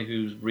 Anybody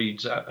who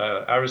reads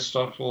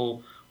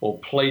Aristotle or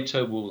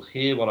Plato will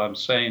hear what I'm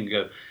saying and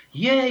go,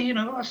 yeah,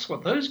 that's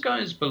what those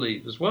guys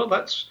believe as well.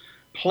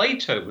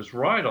 Plato was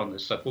right on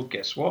this stuff. Well,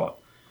 guess what?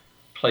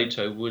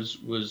 Plato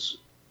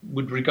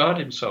would regard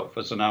himself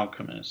as an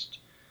alchemist.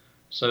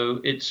 So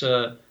it's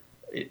a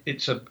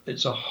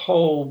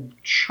whole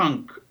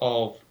chunk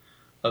of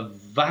a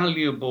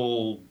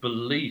valuable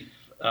belief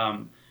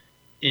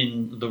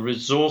in the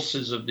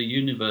resources of the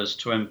universe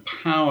to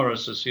empower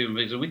us as human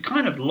beings. And we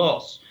kind of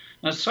lost.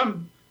 Now,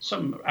 some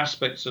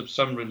aspects of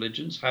some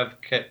religions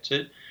have kept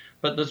it,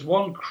 but there's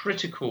one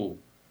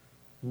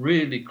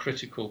really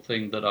critical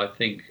thing that I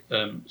think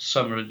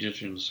some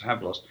religions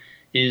have lost,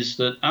 is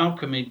that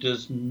alchemy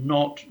does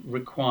not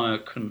require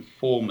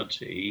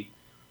conformity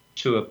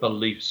to a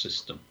belief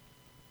system.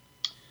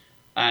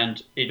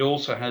 And it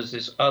also has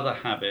this other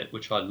habit,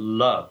 which I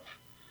love,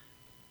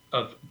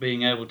 of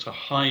being able to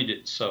hide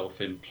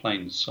itself in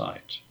plain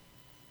sight.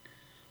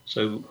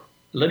 So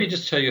let me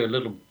just tell you a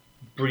little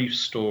brief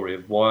story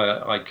of why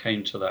I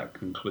came to that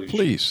conclusion.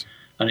 Please.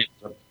 And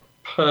it's a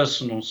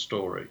personal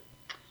story.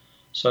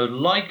 So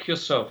like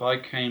yourself, I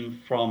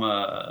came from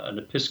an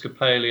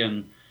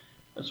Episcopalian,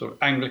 a sort of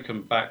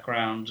Anglican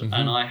background,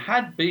 and I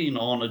had been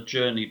on a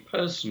journey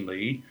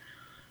personally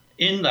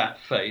in that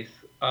faith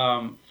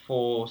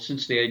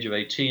since the age of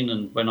 18.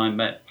 And when I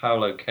met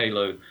Paulo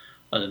Coelho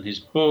and his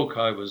book,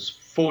 I was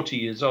 40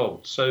 years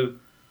old. So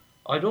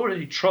I'd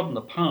already trodden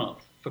the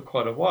path for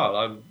quite a while.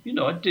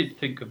 I did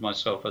think of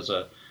myself as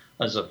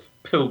a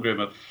pilgrim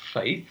of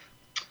faith.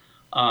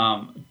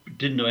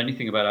 Didn't know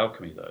anything about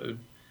alchemy though.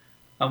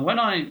 And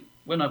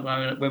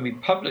when we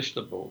published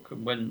the book,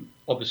 and when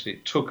obviously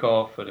it took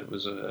off, and it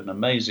was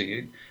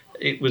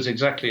it was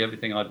exactly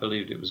everything I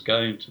believed it was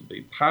going to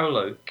be.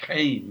 Paulo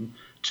came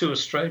to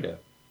Australia,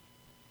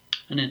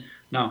 and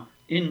now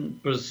in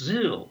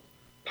Brazil,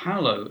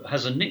 Paulo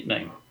has a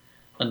nickname,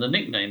 and the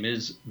nickname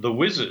is the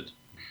Wizard.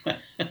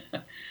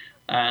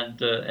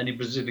 And any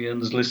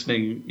Brazilians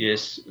listening,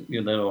 yes,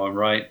 you know I'm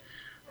right.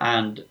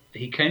 And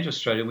he came to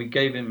Australia. We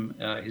gave him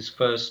his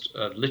first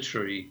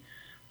literary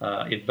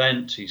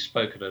event. He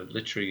spoke at a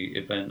literary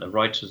event, a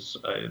writers'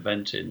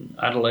 event in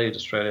Adelaide,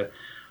 Australia.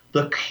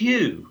 The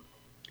queue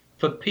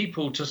for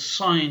people to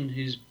sign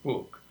his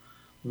book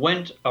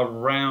went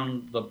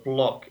around the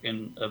block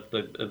of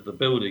the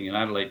building in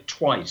Adelaide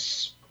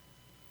twice.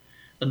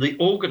 And the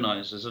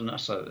organisers, and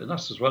us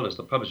as well as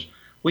the publishers,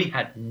 we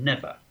had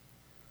never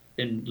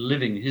in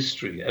living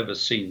history ever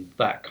seen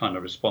that kind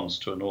of response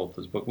to an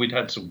author's book. We'd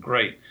had some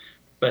great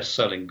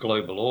best-selling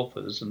global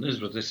authors, and this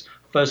was this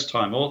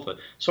first-time author.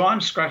 So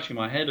I'm scratching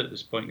my head at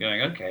this point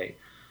going, okay,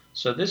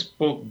 so this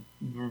book,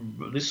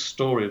 this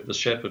story of the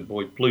shepherd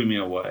boy blew me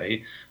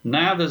away.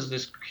 Now there's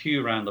this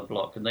queue around the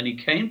block. And then he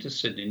came to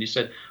Sydney and he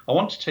said, I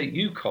want to take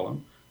you,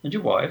 Colm, and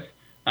your wife,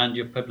 and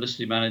your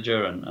publicity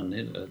manager and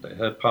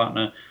her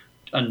partner,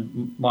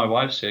 and my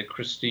wife's here,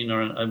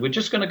 Christina, and we're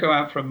just going to go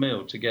out for a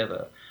meal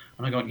together.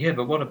 And I go, yeah,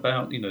 but what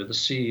about, the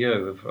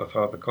CEO of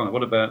HarperCollins?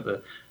 What about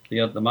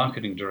the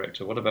marketing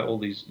director? What about all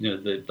these,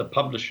 the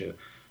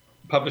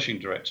publishing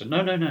director?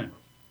 No,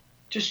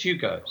 just you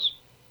guys.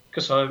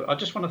 Because I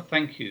just want to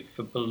thank you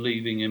for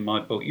believing in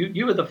my book.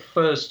 You were the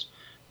first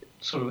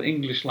sort of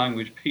English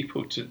language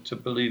people to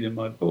believe in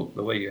my book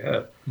the way you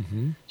have.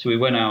 So we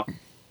went out,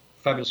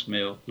 fabulous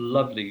meal,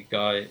 lovely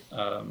guy,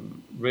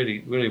 really,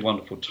 really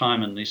wonderful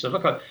time. And he said,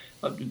 look,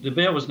 the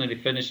meal was nearly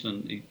finished.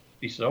 And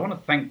he said, I want to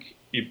thank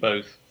you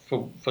both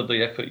for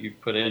the effort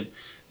you've put in.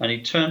 And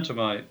he turned to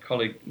my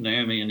colleague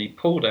Naomi and he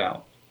pulled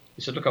out.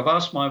 He said, look, I've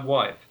asked my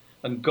wife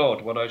and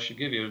God what I should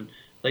give you. And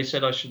they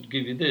said I should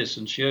give you this.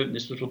 And she opened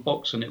this little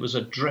box and it was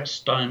a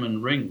dressed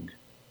diamond ring.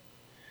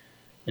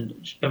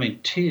 And I mean,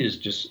 tears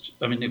just,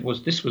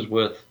 this was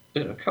worth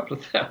a couple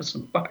of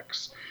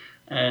 $1,000.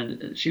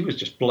 And she was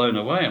just blown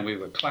away and we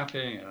were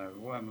clapping.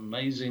 Wow,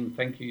 amazing.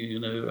 Thank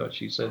you,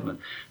 she said.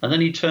 And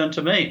then he turned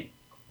to me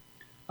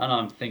and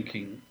I'm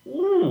thinking,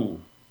 ooh,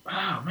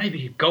 wow,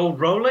 maybe a gold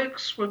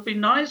Rolex would be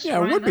nice.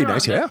 Yeah, it would be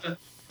nice, yeah.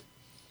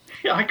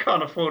 Yeah, I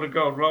can't afford a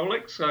gold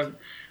Rolex. So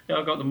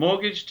I've got the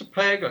mortgage to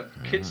pay, got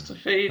kids to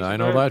feed. I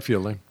know that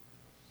feeling.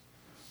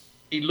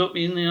 He looked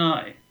me in the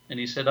eye and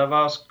he said, I've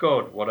asked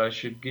God what I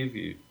should give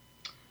you.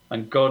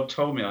 And God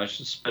told me I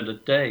should spend a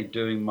day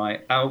doing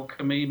my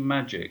alchemy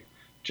magic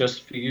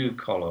just for you,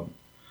 Colm,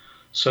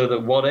 so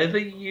that whatever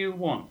you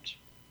want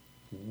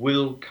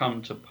will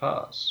come to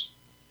pass.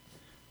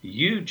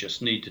 You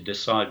just need to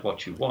decide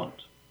what you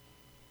want.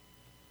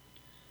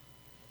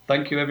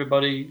 Thank you,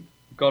 everybody.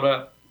 Got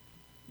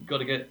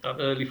to get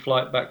an early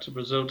flight back to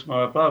Brazil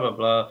tomorrow, blah, blah,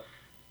 blah.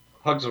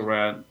 Hugs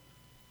around.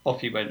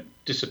 Off he went,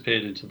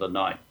 disappeared into the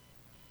night.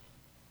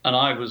 And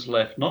I was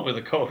left not with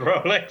a gold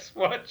Rolex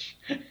watch.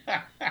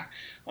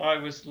 I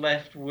was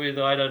left with,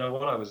 I don't know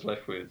what I was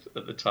left with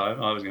at the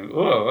time. I was going,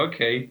 oh,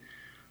 okay.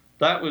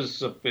 That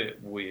was a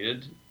bit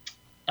weird.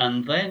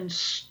 And then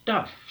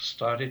stuff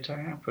started to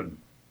happen.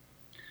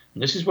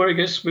 And this is where it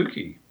gets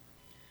spooky.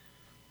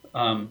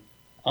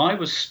 I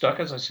was stuck,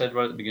 as I said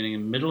right at the beginning,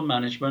 in middle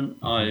management.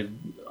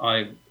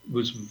 I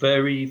was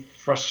very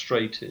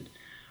frustrated.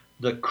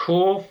 The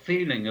core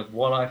feeling of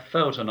what I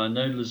felt, and I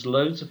know there's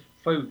loads of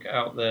folk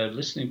out there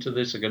listening to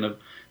this are going to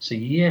say,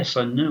 yes,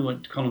 I know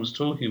what Colm's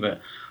talking about.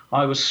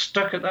 I was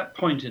stuck at that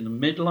point in the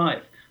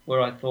midlife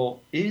where I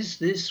thought, is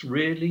this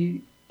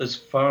really as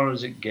far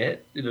as it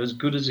gets, as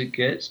good as it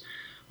gets?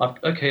 I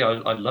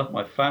love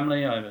my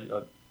family.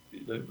 I've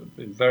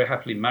been very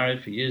happily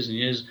married for years and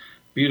years,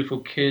 beautiful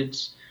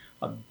kids.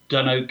 I've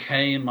done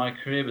okay in my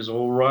career. It was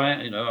all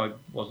right. I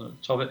wasn't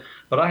at the top of it.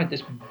 But I had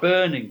this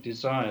burning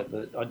desire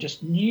that I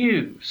just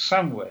knew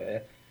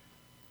somewhere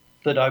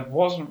that I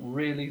wasn't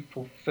really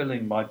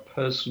fulfilling my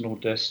personal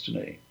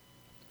destiny.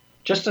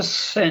 Just a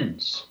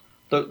sense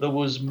that there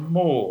was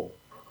more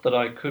that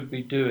I could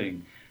be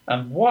doing.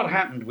 And what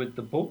happened with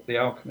the book, The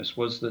Alchemist,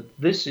 was that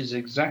this is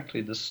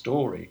exactly the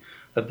story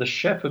of the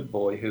shepherd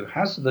boy who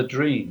has the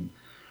dream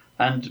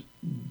and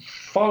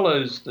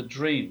follows the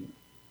dream,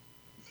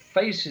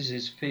 faces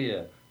his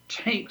fear,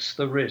 takes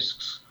the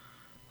risks.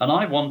 And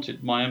I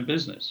wanted my own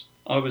business.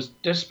 I was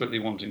desperately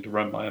wanting to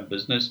run my own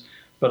business,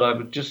 but I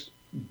was just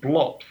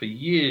blocked for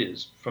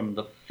years from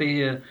the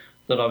fear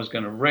that I was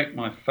going to wreck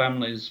my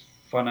family's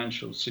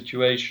financial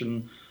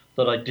situation,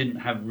 that I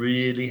didn't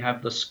really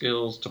have the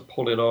skills to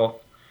pull it off.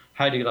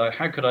 How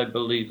could I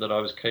believe that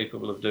I was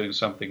capable of doing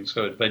something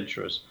so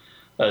adventurous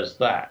as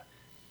that?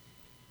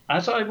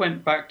 As I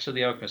went back to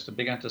The Alchemist and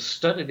began to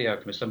study The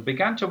Alchemist and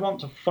began to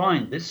want to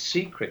find this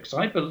secret, because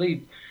I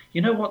believed,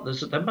 you know what,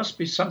 there must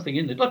be something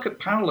in it. Look at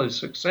Paolo's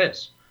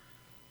success.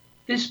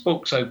 This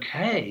book's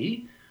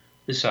okay,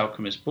 this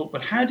Alchemist book,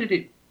 but how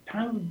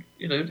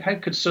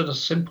could such a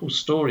simple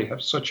story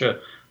have such a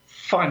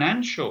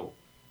financial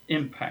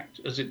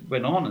impact as it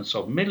went on and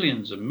sold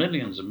millions and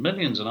millions and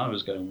millions? And I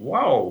was going,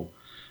 wow.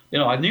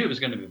 I knew it was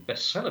going to be a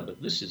bestseller,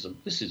 but this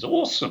is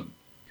awesome.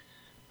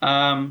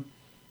 And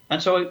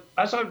so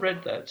as I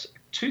read that,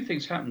 two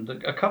things happened.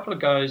 A couple of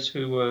guys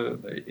who were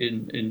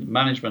in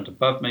management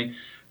above me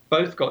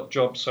both got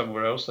jobs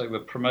somewhere else. They were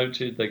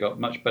promoted. They got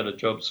much better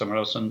jobs somewhere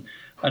else.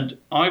 And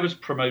I was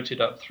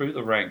promoted up through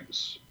the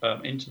ranks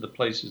into the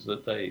places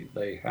that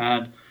they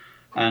had.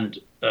 And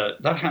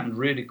that happened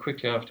really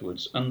quickly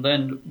afterwards. And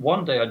then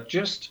one day I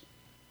just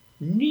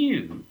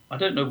knew, I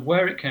don't know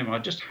where it came from, I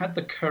just had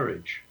the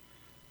courage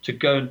to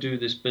go and do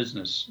this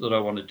business that I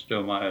wanted to do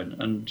on my own.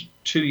 And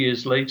 2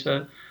 years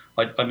later,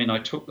 I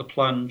took the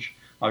plunge.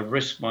 I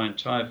risked my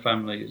entire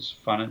family's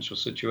financial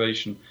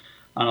situation,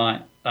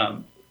 and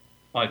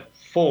I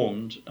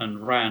formed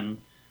and ran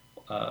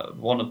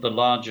one of the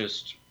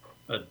largest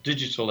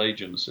digital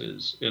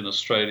agencies in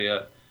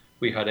Australia.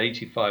 We had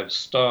 85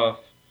 staff.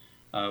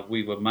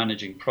 We were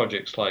managing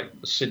projects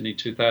like the Sydney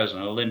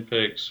 2000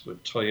 Olympics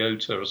with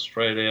Toyota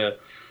Australia,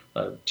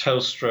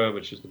 Telstra,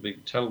 which is the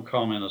big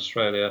telecom in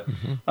Australia,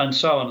 and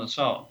so on and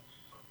so on.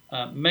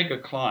 Mega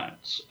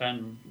clients,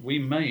 and we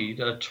made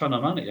a ton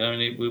of money. I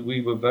mean,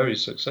 we were very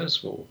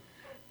successful.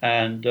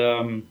 And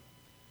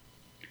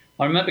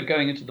I remember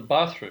going into the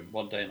bathroom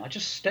one day, and I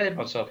just stared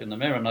myself in the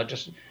mirror, and I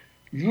just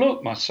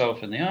looked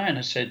myself in the eye, and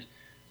I said,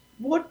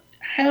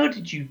 how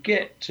did you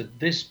get to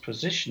this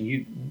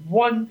position?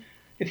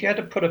 If you had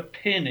to put a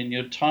pin in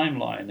your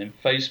timeline in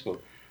Facebook,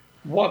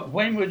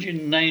 when would you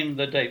name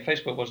the day?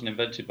 Facebook wasn't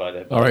invented by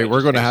then. All right,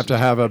 we're going to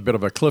have a bit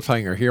of a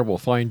cliffhanger here. We'll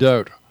find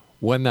out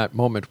when that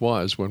moment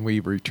was when we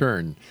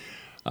return.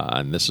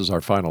 And this is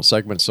our final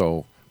segment,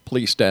 so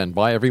please stand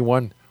by,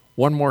 everyone.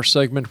 One more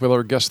segment with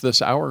our guest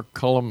this hour,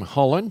 COLM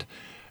Holland.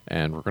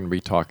 And we're going to be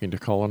talking to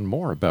Colin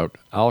more about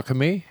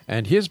alchemy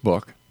and his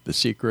book, The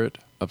Secret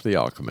of the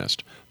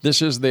Alchemist.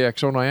 This is the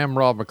X Zone. I am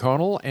Rob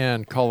McConnell,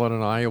 and Colin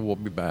and I will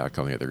be back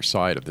on the other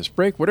side of this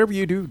break. Whatever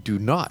you do, do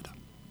not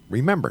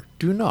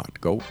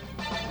go.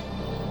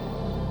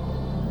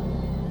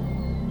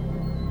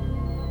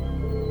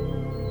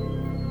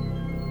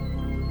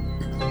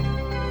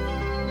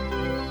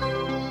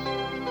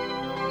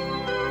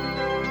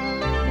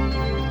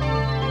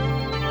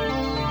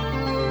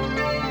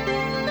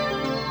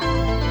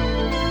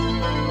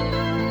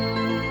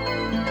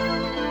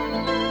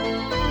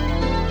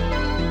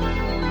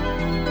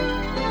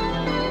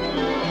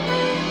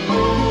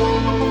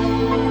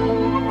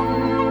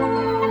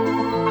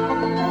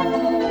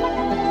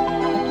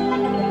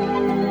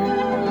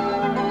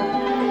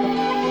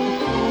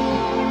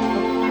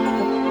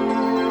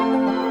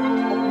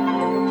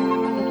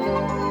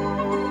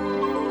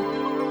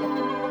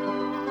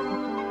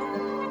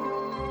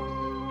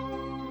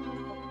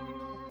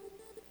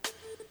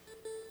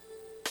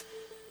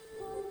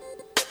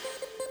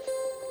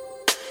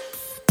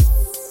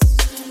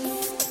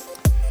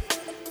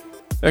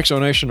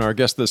 Exonation, our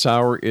guest this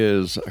hour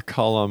is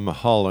COLM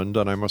Holland,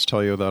 and I must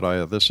tell you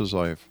that this is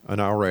an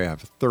hour I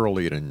have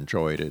thoroughly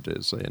enjoyed. It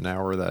is an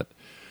hour that,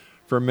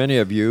 for many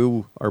of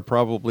you, are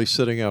probably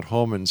sitting at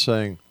home and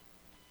saying,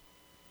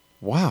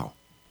 wow,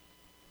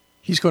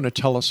 he's going to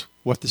tell us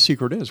what the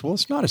secret is. Well,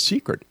 it's not a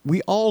secret.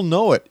 We all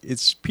know it.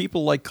 It's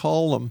people like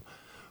COLM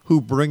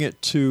who bring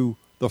it to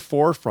the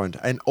forefront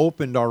and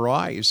opened our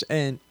eyes.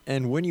 And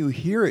when you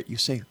hear it, you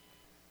say,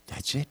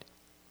 that's it.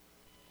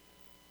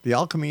 The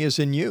alchemy is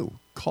in you.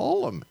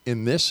 COLM,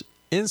 in this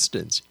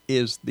instance,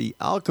 is the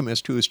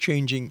alchemist who is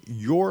changing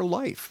your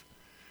life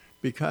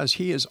because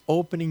he is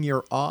opening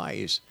your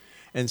eyes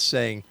and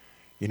saying,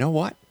 you know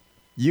what?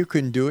 You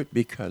can do it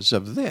because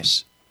of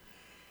this.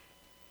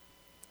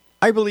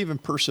 I believe in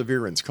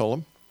perseverance,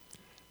 COLM.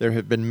 There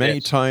have been many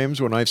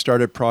times when I've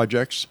started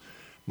projects,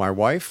 my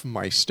wife,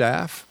 my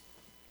staff,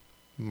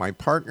 my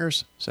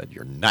partners said,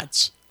 you're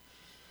nuts.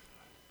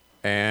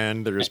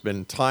 And there's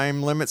been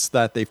time limits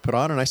that they've put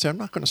on, and I said, I'm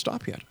not going to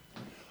stop yet.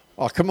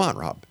 Oh, come on,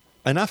 Rob.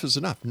 Enough is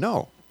enough.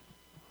 No.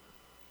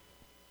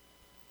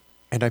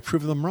 And I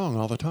prove them wrong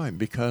all the time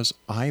because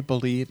I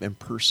believe in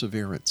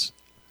perseverance.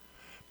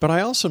 But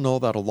I also know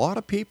that a lot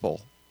of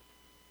people,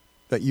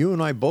 that you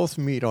and I both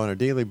meet on a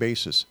daily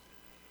basis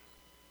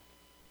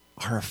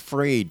are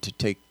afraid to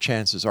take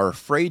chances, are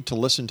afraid to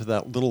listen to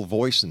that little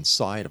voice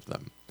inside of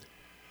them.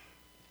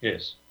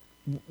 Yes.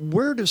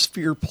 Where does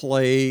fear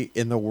play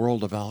in the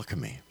world of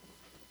alchemy?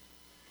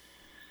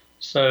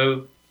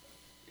 So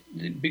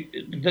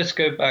let's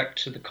go back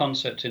to the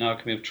concept in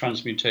alchemy of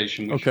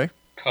transmutation, which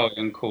Carl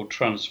Jung called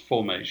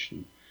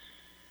transformation.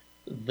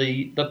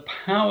 The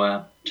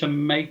power to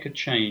make a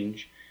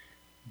change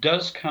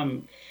does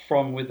come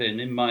from within,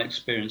 in my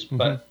experience,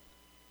 but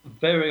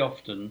very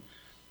often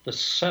the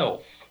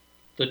self,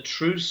 the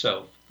true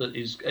self that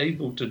is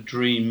able to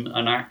dream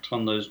and act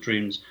on those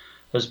dreams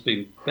has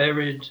been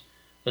buried,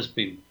 has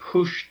been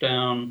pushed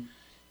down,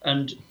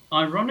 and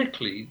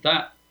ironically,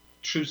 that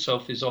true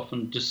self is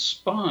often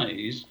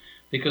despised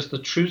because the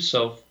true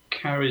self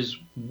carries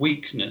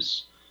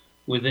weakness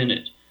within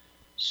it.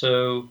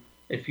 So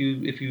if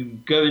you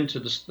go into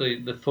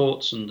the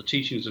thoughts and the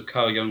teachings of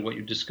Carl Jung, what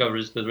you discover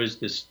is there is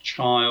this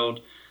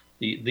child,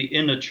 the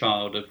inner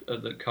child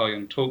that Carl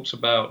Jung talks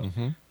about.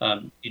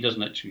 He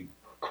doesn't actually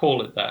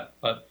call it that,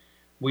 but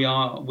we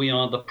are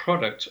the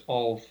product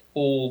of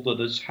all that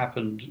has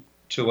happened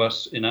to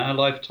us in our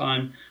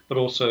lifetime, but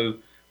also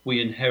we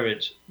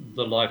inherit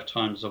the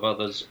lifetimes of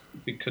others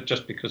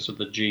because of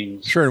the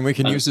genes. Sure, and we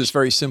can use this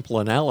very simple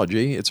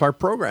analogy. It's our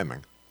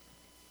programming.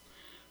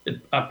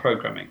 Our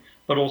programming,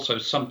 but also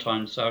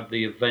sometimes are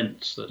the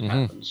events that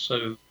happen.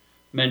 So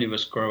many of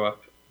us grow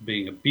up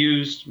being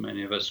abused,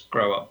 many of us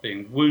grow up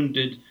being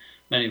wounded,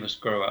 many of us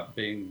grow up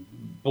being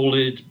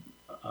bullied.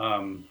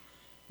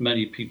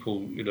 Many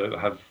people,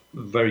 have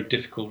very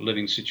difficult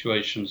living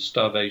situations,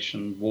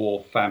 starvation,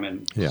 war,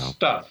 famine,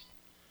 stuff.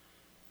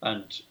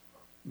 And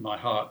my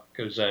heart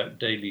goes out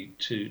daily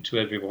to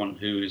everyone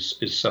who is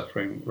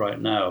suffering right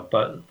now.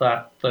 But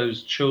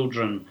those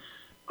children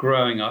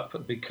growing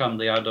up become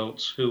the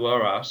adults who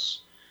are us.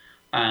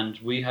 And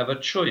we have a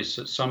choice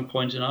at some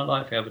point in our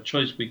life. We have a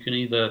choice. We can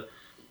either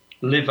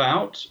live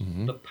out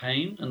the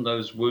pain and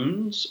those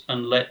wounds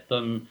and let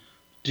them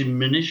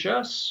diminish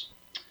us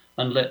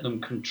and let them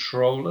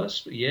control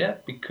us. Yeah,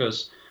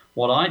 because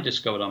what I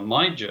discovered on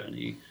my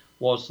journey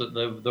was that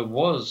there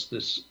was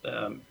this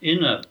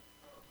inner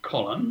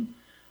column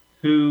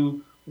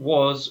who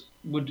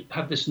would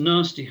have this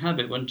nasty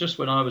habit when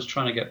I was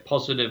trying to get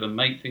positive and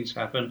make things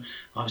happen,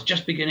 I was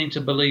just beginning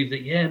to believe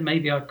that,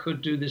 maybe I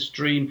could do this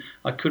dream,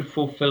 I could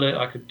fulfill it,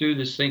 I could do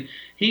this thing.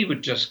 He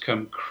would just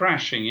come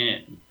crashing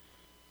in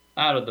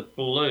out of the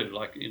blue,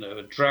 like,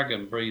 a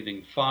dragon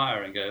breathing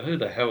fire, and go, who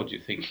the hell do you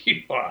think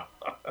you are?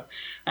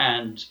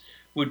 And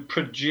would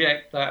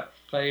project that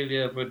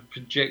failure, would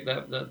project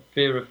that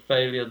fear of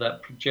failure,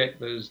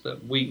 that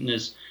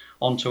weakness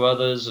onto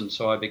others. And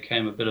so I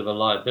became a bit of a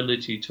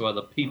liability to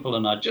other people,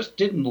 and I just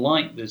didn't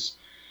like this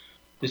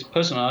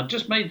person. I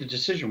just made the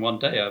decision one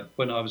day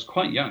when I was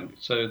quite young,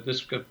 so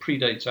this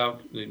predates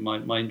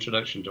my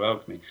introduction to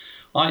alchemy.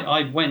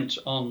 I went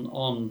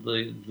on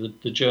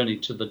the journey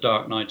to the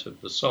dark night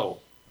of the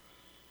soul.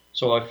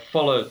 So I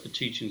followed the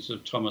teachings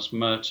of Thomas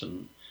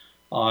Merton.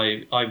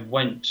 I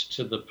went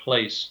to the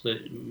place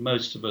that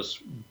most of us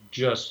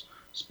just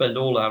spend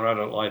all our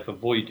adult life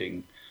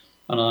avoiding,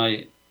 and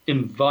I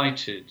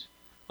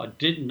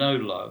did know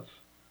love.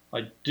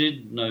 I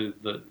did know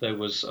that there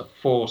was a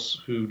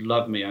force who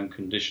loved me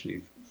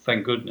unconditionally,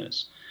 thank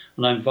goodness.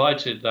 And I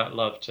invited that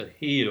love to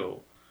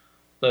heal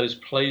those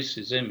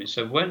places in me.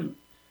 So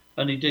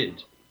and he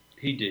did,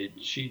 she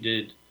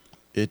did,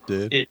 it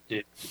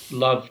did,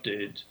 love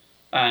did.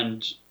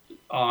 And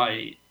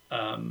I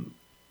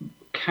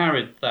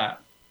carried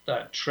that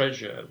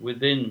treasure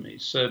within me.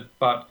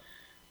 But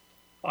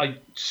I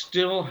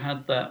still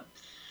had that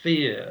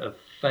fear of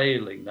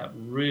failing, that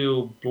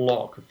real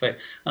block of failure.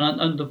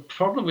 And the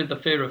problem with the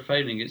fear of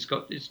failing,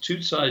 it's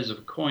two sides of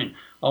a coin.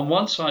 On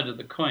one side of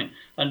the coin,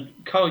 and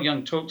Carl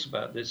Jung talks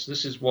about this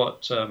is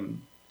what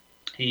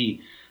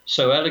he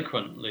so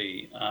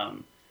eloquently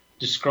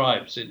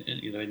describes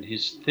in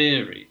his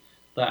theory,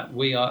 that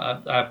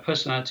our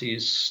personality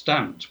is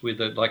stamped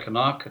with like an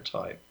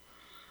archetype.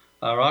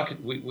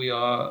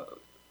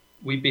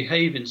 We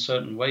behave in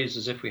certain ways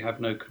as if we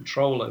have no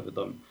control over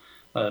them.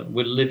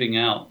 We're living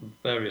out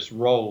various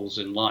roles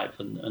in life,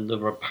 and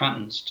there are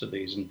patterns to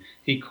these, and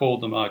he called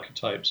them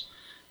archetypes,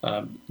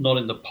 not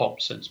in the pop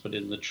sense, but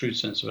in the true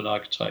sense of an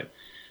archetype.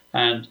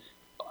 And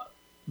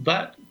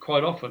that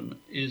quite often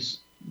is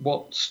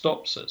what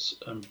stops us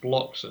and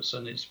blocks us,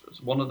 and it's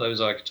one of those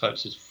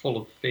archetypes is full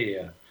of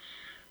fear.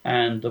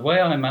 And the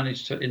way I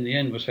managed to, in the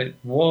end,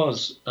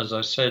 was, as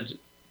I said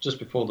just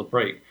before the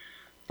break,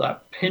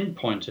 that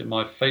pinpoint in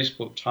my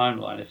Facebook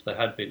timeline, if there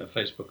had been a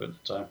Facebook at the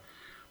time,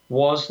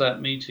 was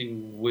that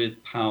meeting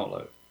with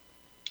Paolo.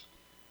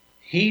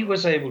 He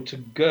was able to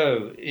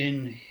go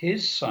in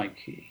his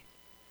psyche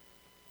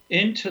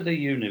into the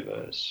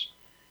universe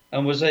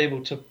and was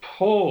able to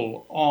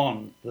pull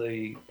on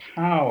the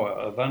power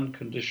of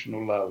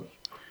unconditional love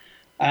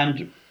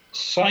and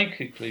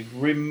psychically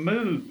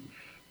remove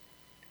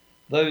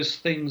those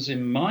things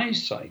in my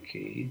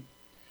psyche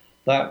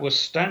that was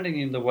standing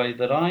in the way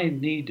that I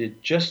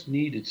just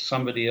needed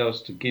somebody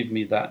else to give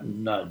me that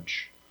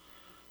nudge.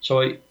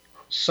 So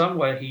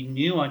somewhere he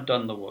knew I'd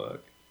done the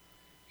work.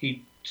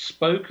 He'd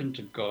spoken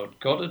to God.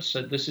 God had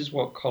said, this is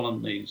what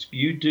COLM needs.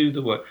 You do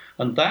the work.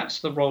 And that's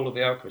the role of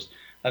the alchemist.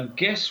 And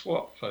guess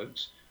what,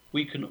 folks?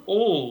 We can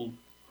all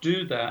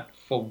do that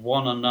for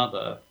one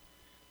another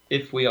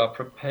if we are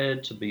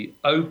prepared to be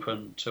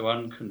open to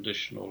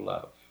unconditional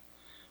love.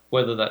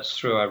 Whether that's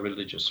through our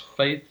religious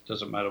faith,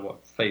 doesn't matter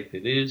what faith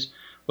it is,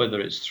 whether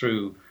it's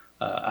through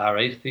our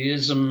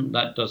atheism,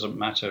 that doesn't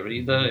matter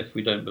either. If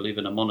we don't believe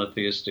in a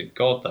monotheistic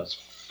God, that's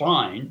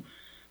fine,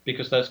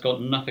 because that's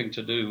got nothing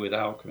to do with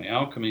alchemy.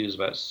 Alchemy is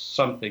about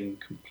something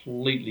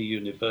completely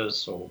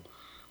universal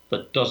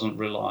that doesn't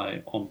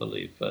rely on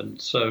belief.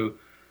 And so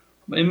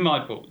in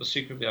my book, The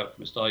Secret of the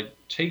Alchemist, I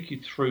take you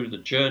through the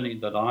journey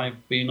that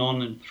I've been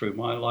on and through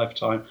my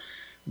lifetime.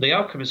 The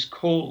alchemists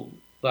call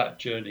that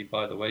journey,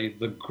 by the way,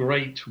 the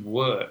great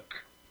work.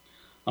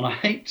 And I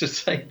hate to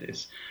say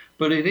this,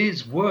 but it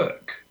is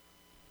work.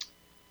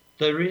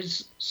 There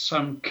is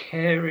some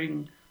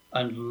caring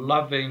and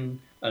loving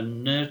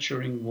and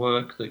nurturing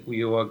work that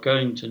you are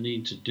going to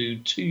need to do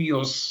to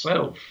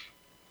yourself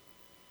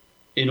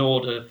in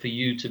order for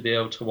you to be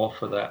able to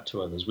offer that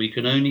to others. We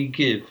can only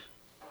give,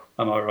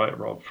 am I right,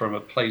 Rob, from a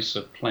place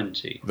of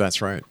plenty.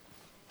 That's right.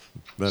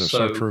 That is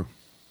so true.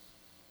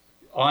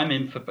 I'm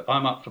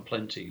up for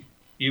plenty.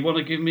 You want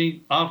to give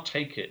me, I'll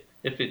take it.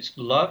 If it's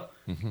love,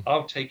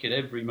 I'll take it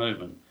every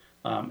moment.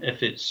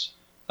 If it's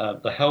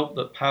the help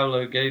that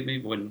Paolo gave me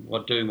when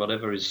doing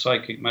whatever his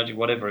psychic magic,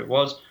 whatever it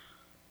was,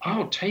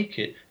 I'll take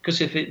it.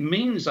 Because if it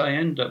means I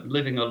end up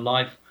living a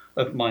life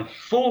of my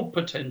full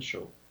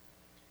potential,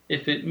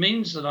 if it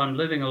means that I'm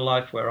living a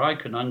life where I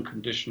can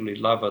unconditionally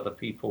love other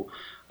people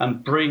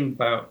and bring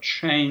about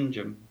change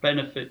and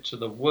benefit to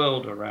the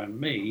world around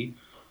me,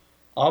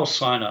 I'll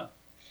sign up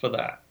for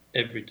that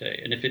every day.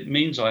 And if it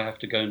means I have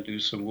to go and do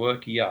some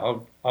work, yeah,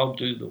 I'll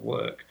do the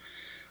work.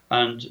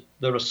 And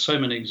there are so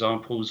many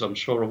examples, I'm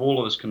sure, of all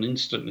of us can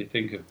instantly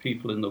think of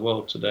people in the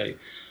world today,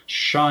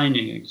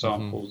 shining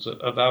examples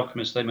of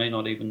alchemists. They may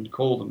not even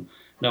call them,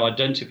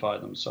 identify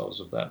themselves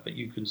with that, but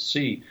you can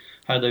see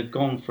how they've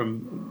gone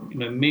from,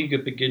 meager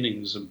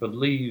beginnings and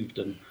believed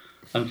and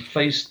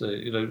faced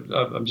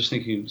the, I'm just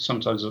thinking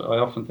sometimes, I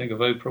often think of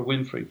Oprah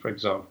Winfrey, for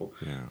example,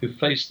 who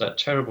faced that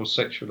terrible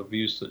sexual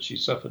abuse that she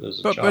suffered as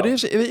a child. But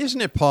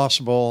isn't it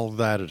possible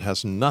that it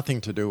has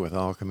nothing to do with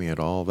alchemy at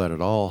all, that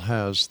it all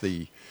has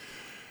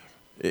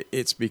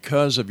it's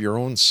because of your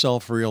own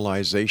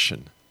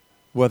self-realization,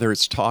 whether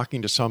it's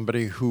talking to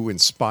somebody who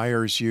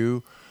inspires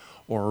you,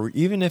 or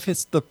even if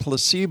it's the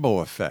placebo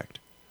effect.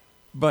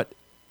 But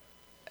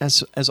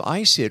as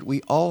I see it,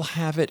 we all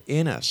have it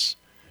in us.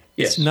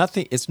 Yes.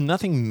 It's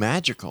nothing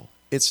magical.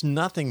 It's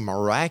nothing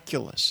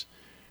miraculous.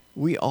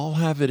 We all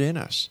have it in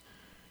us.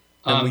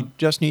 And we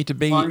just need to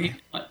be...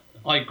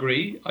 I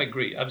agree,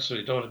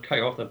 absolutely. Don't want to cut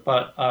you off there,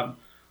 but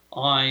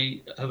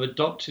I have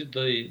adopted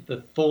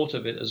the thought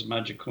of it as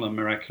magical and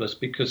miraculous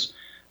because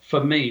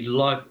for me,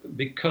 life,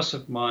 because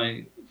of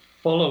my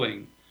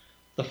following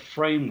the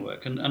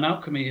framework, and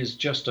alchemy is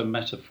just a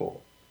metaphor.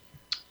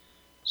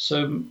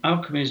 So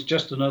alchemy is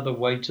just another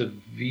way to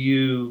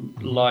view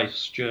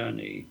life's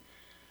journey.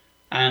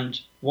 And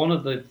one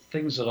of the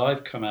things that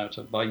I've come out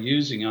of by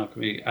using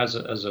alchemy as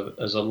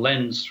a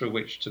lens through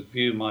which to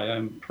view my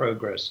own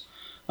progress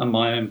and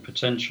my own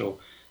potential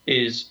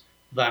is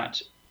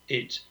that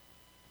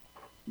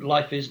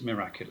life is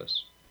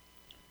miraculous.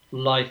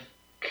 Life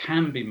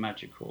can be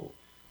magical.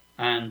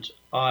 And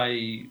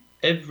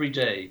every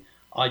day,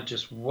 I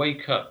just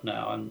wake up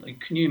now, and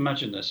can you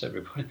imagine this,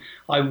 everybody?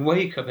 I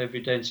wake up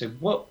every day and say,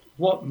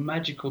 what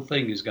magical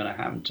thing is going to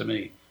happen to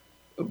me,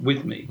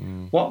 with me?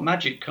 What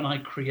magic can I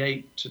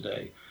create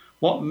today?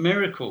 What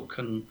miracle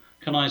can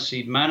I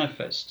see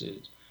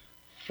manifested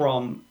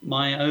from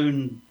my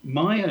own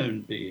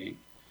being?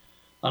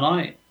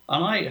 And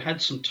I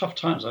had some tough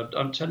times.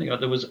 I'm telling you,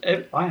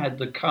 I had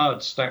the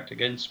cards stacked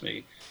against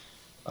me.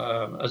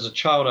 As a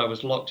child, I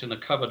was locked in a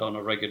cupboard on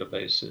a regular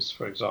basis,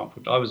 for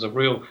example. I was a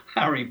real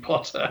Harry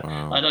Potter.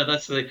 Wow. I know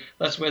that's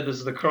where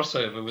there's the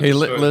crossover. With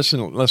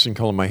listen,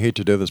 Colm, I hate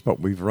to do this,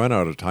 but we've run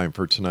out of time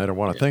for tonight. I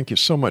want to thank you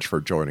so much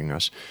for joining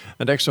us.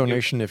 And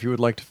Exonation, if you would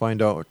like to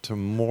find out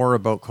more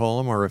about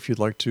Colm, or if you'd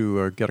like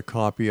to get a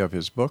copy of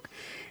his book,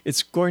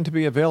 it's going to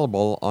be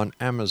available on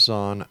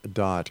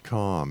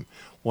Amazon.com.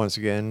 Once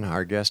again,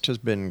 our guest has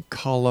been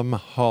COLM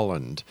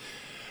HOLLAND.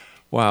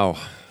 Wow.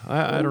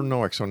 I don't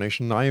know,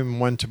 Exonation. I am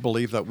one to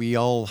believe that we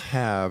all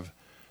have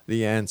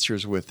the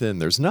answers within.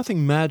 There's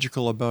nothing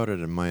magical about it,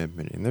 in my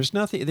opinion. There's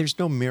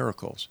no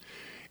miracles.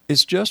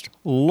 It's just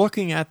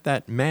looking at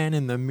that man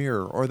in the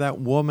mirror or that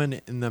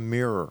woman in the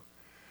mirror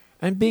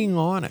and being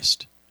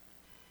honest.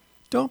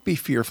 Don't be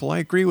fearful. I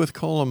agree with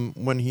Colm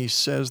when he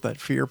says that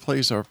fear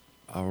plays a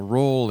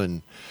role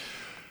in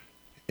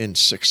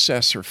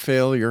success or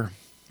failure.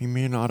 He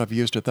may not have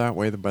used it that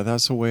way, but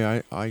that's the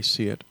way I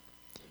see it.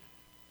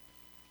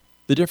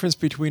 The difference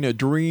between a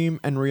dream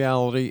and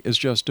reality is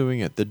just doing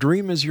it. The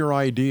dream is your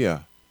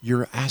idea.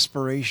 your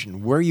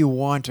aspiration, where you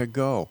want to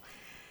go.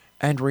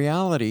 And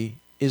reality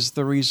is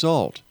the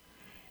result,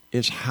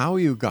 is how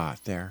you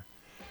got there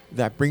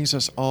that brings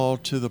us all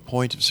to the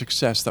point of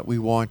success that we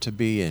want to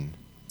be in.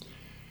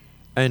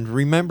 And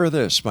remember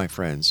this, my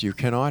friends, you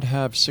cannot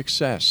have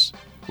success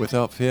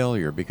without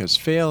failure, because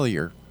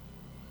failure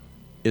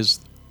is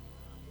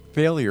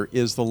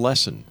the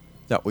lesson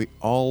that we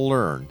all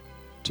learn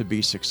to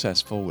be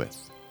successful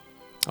with.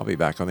 I'll be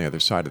back on the other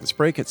side of this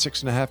break at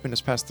 6.5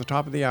 minutes past the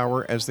top of the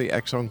hour as the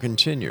X Zone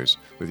continues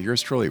with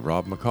yours truly,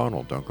 Rob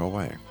McConnell. Don't go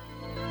away.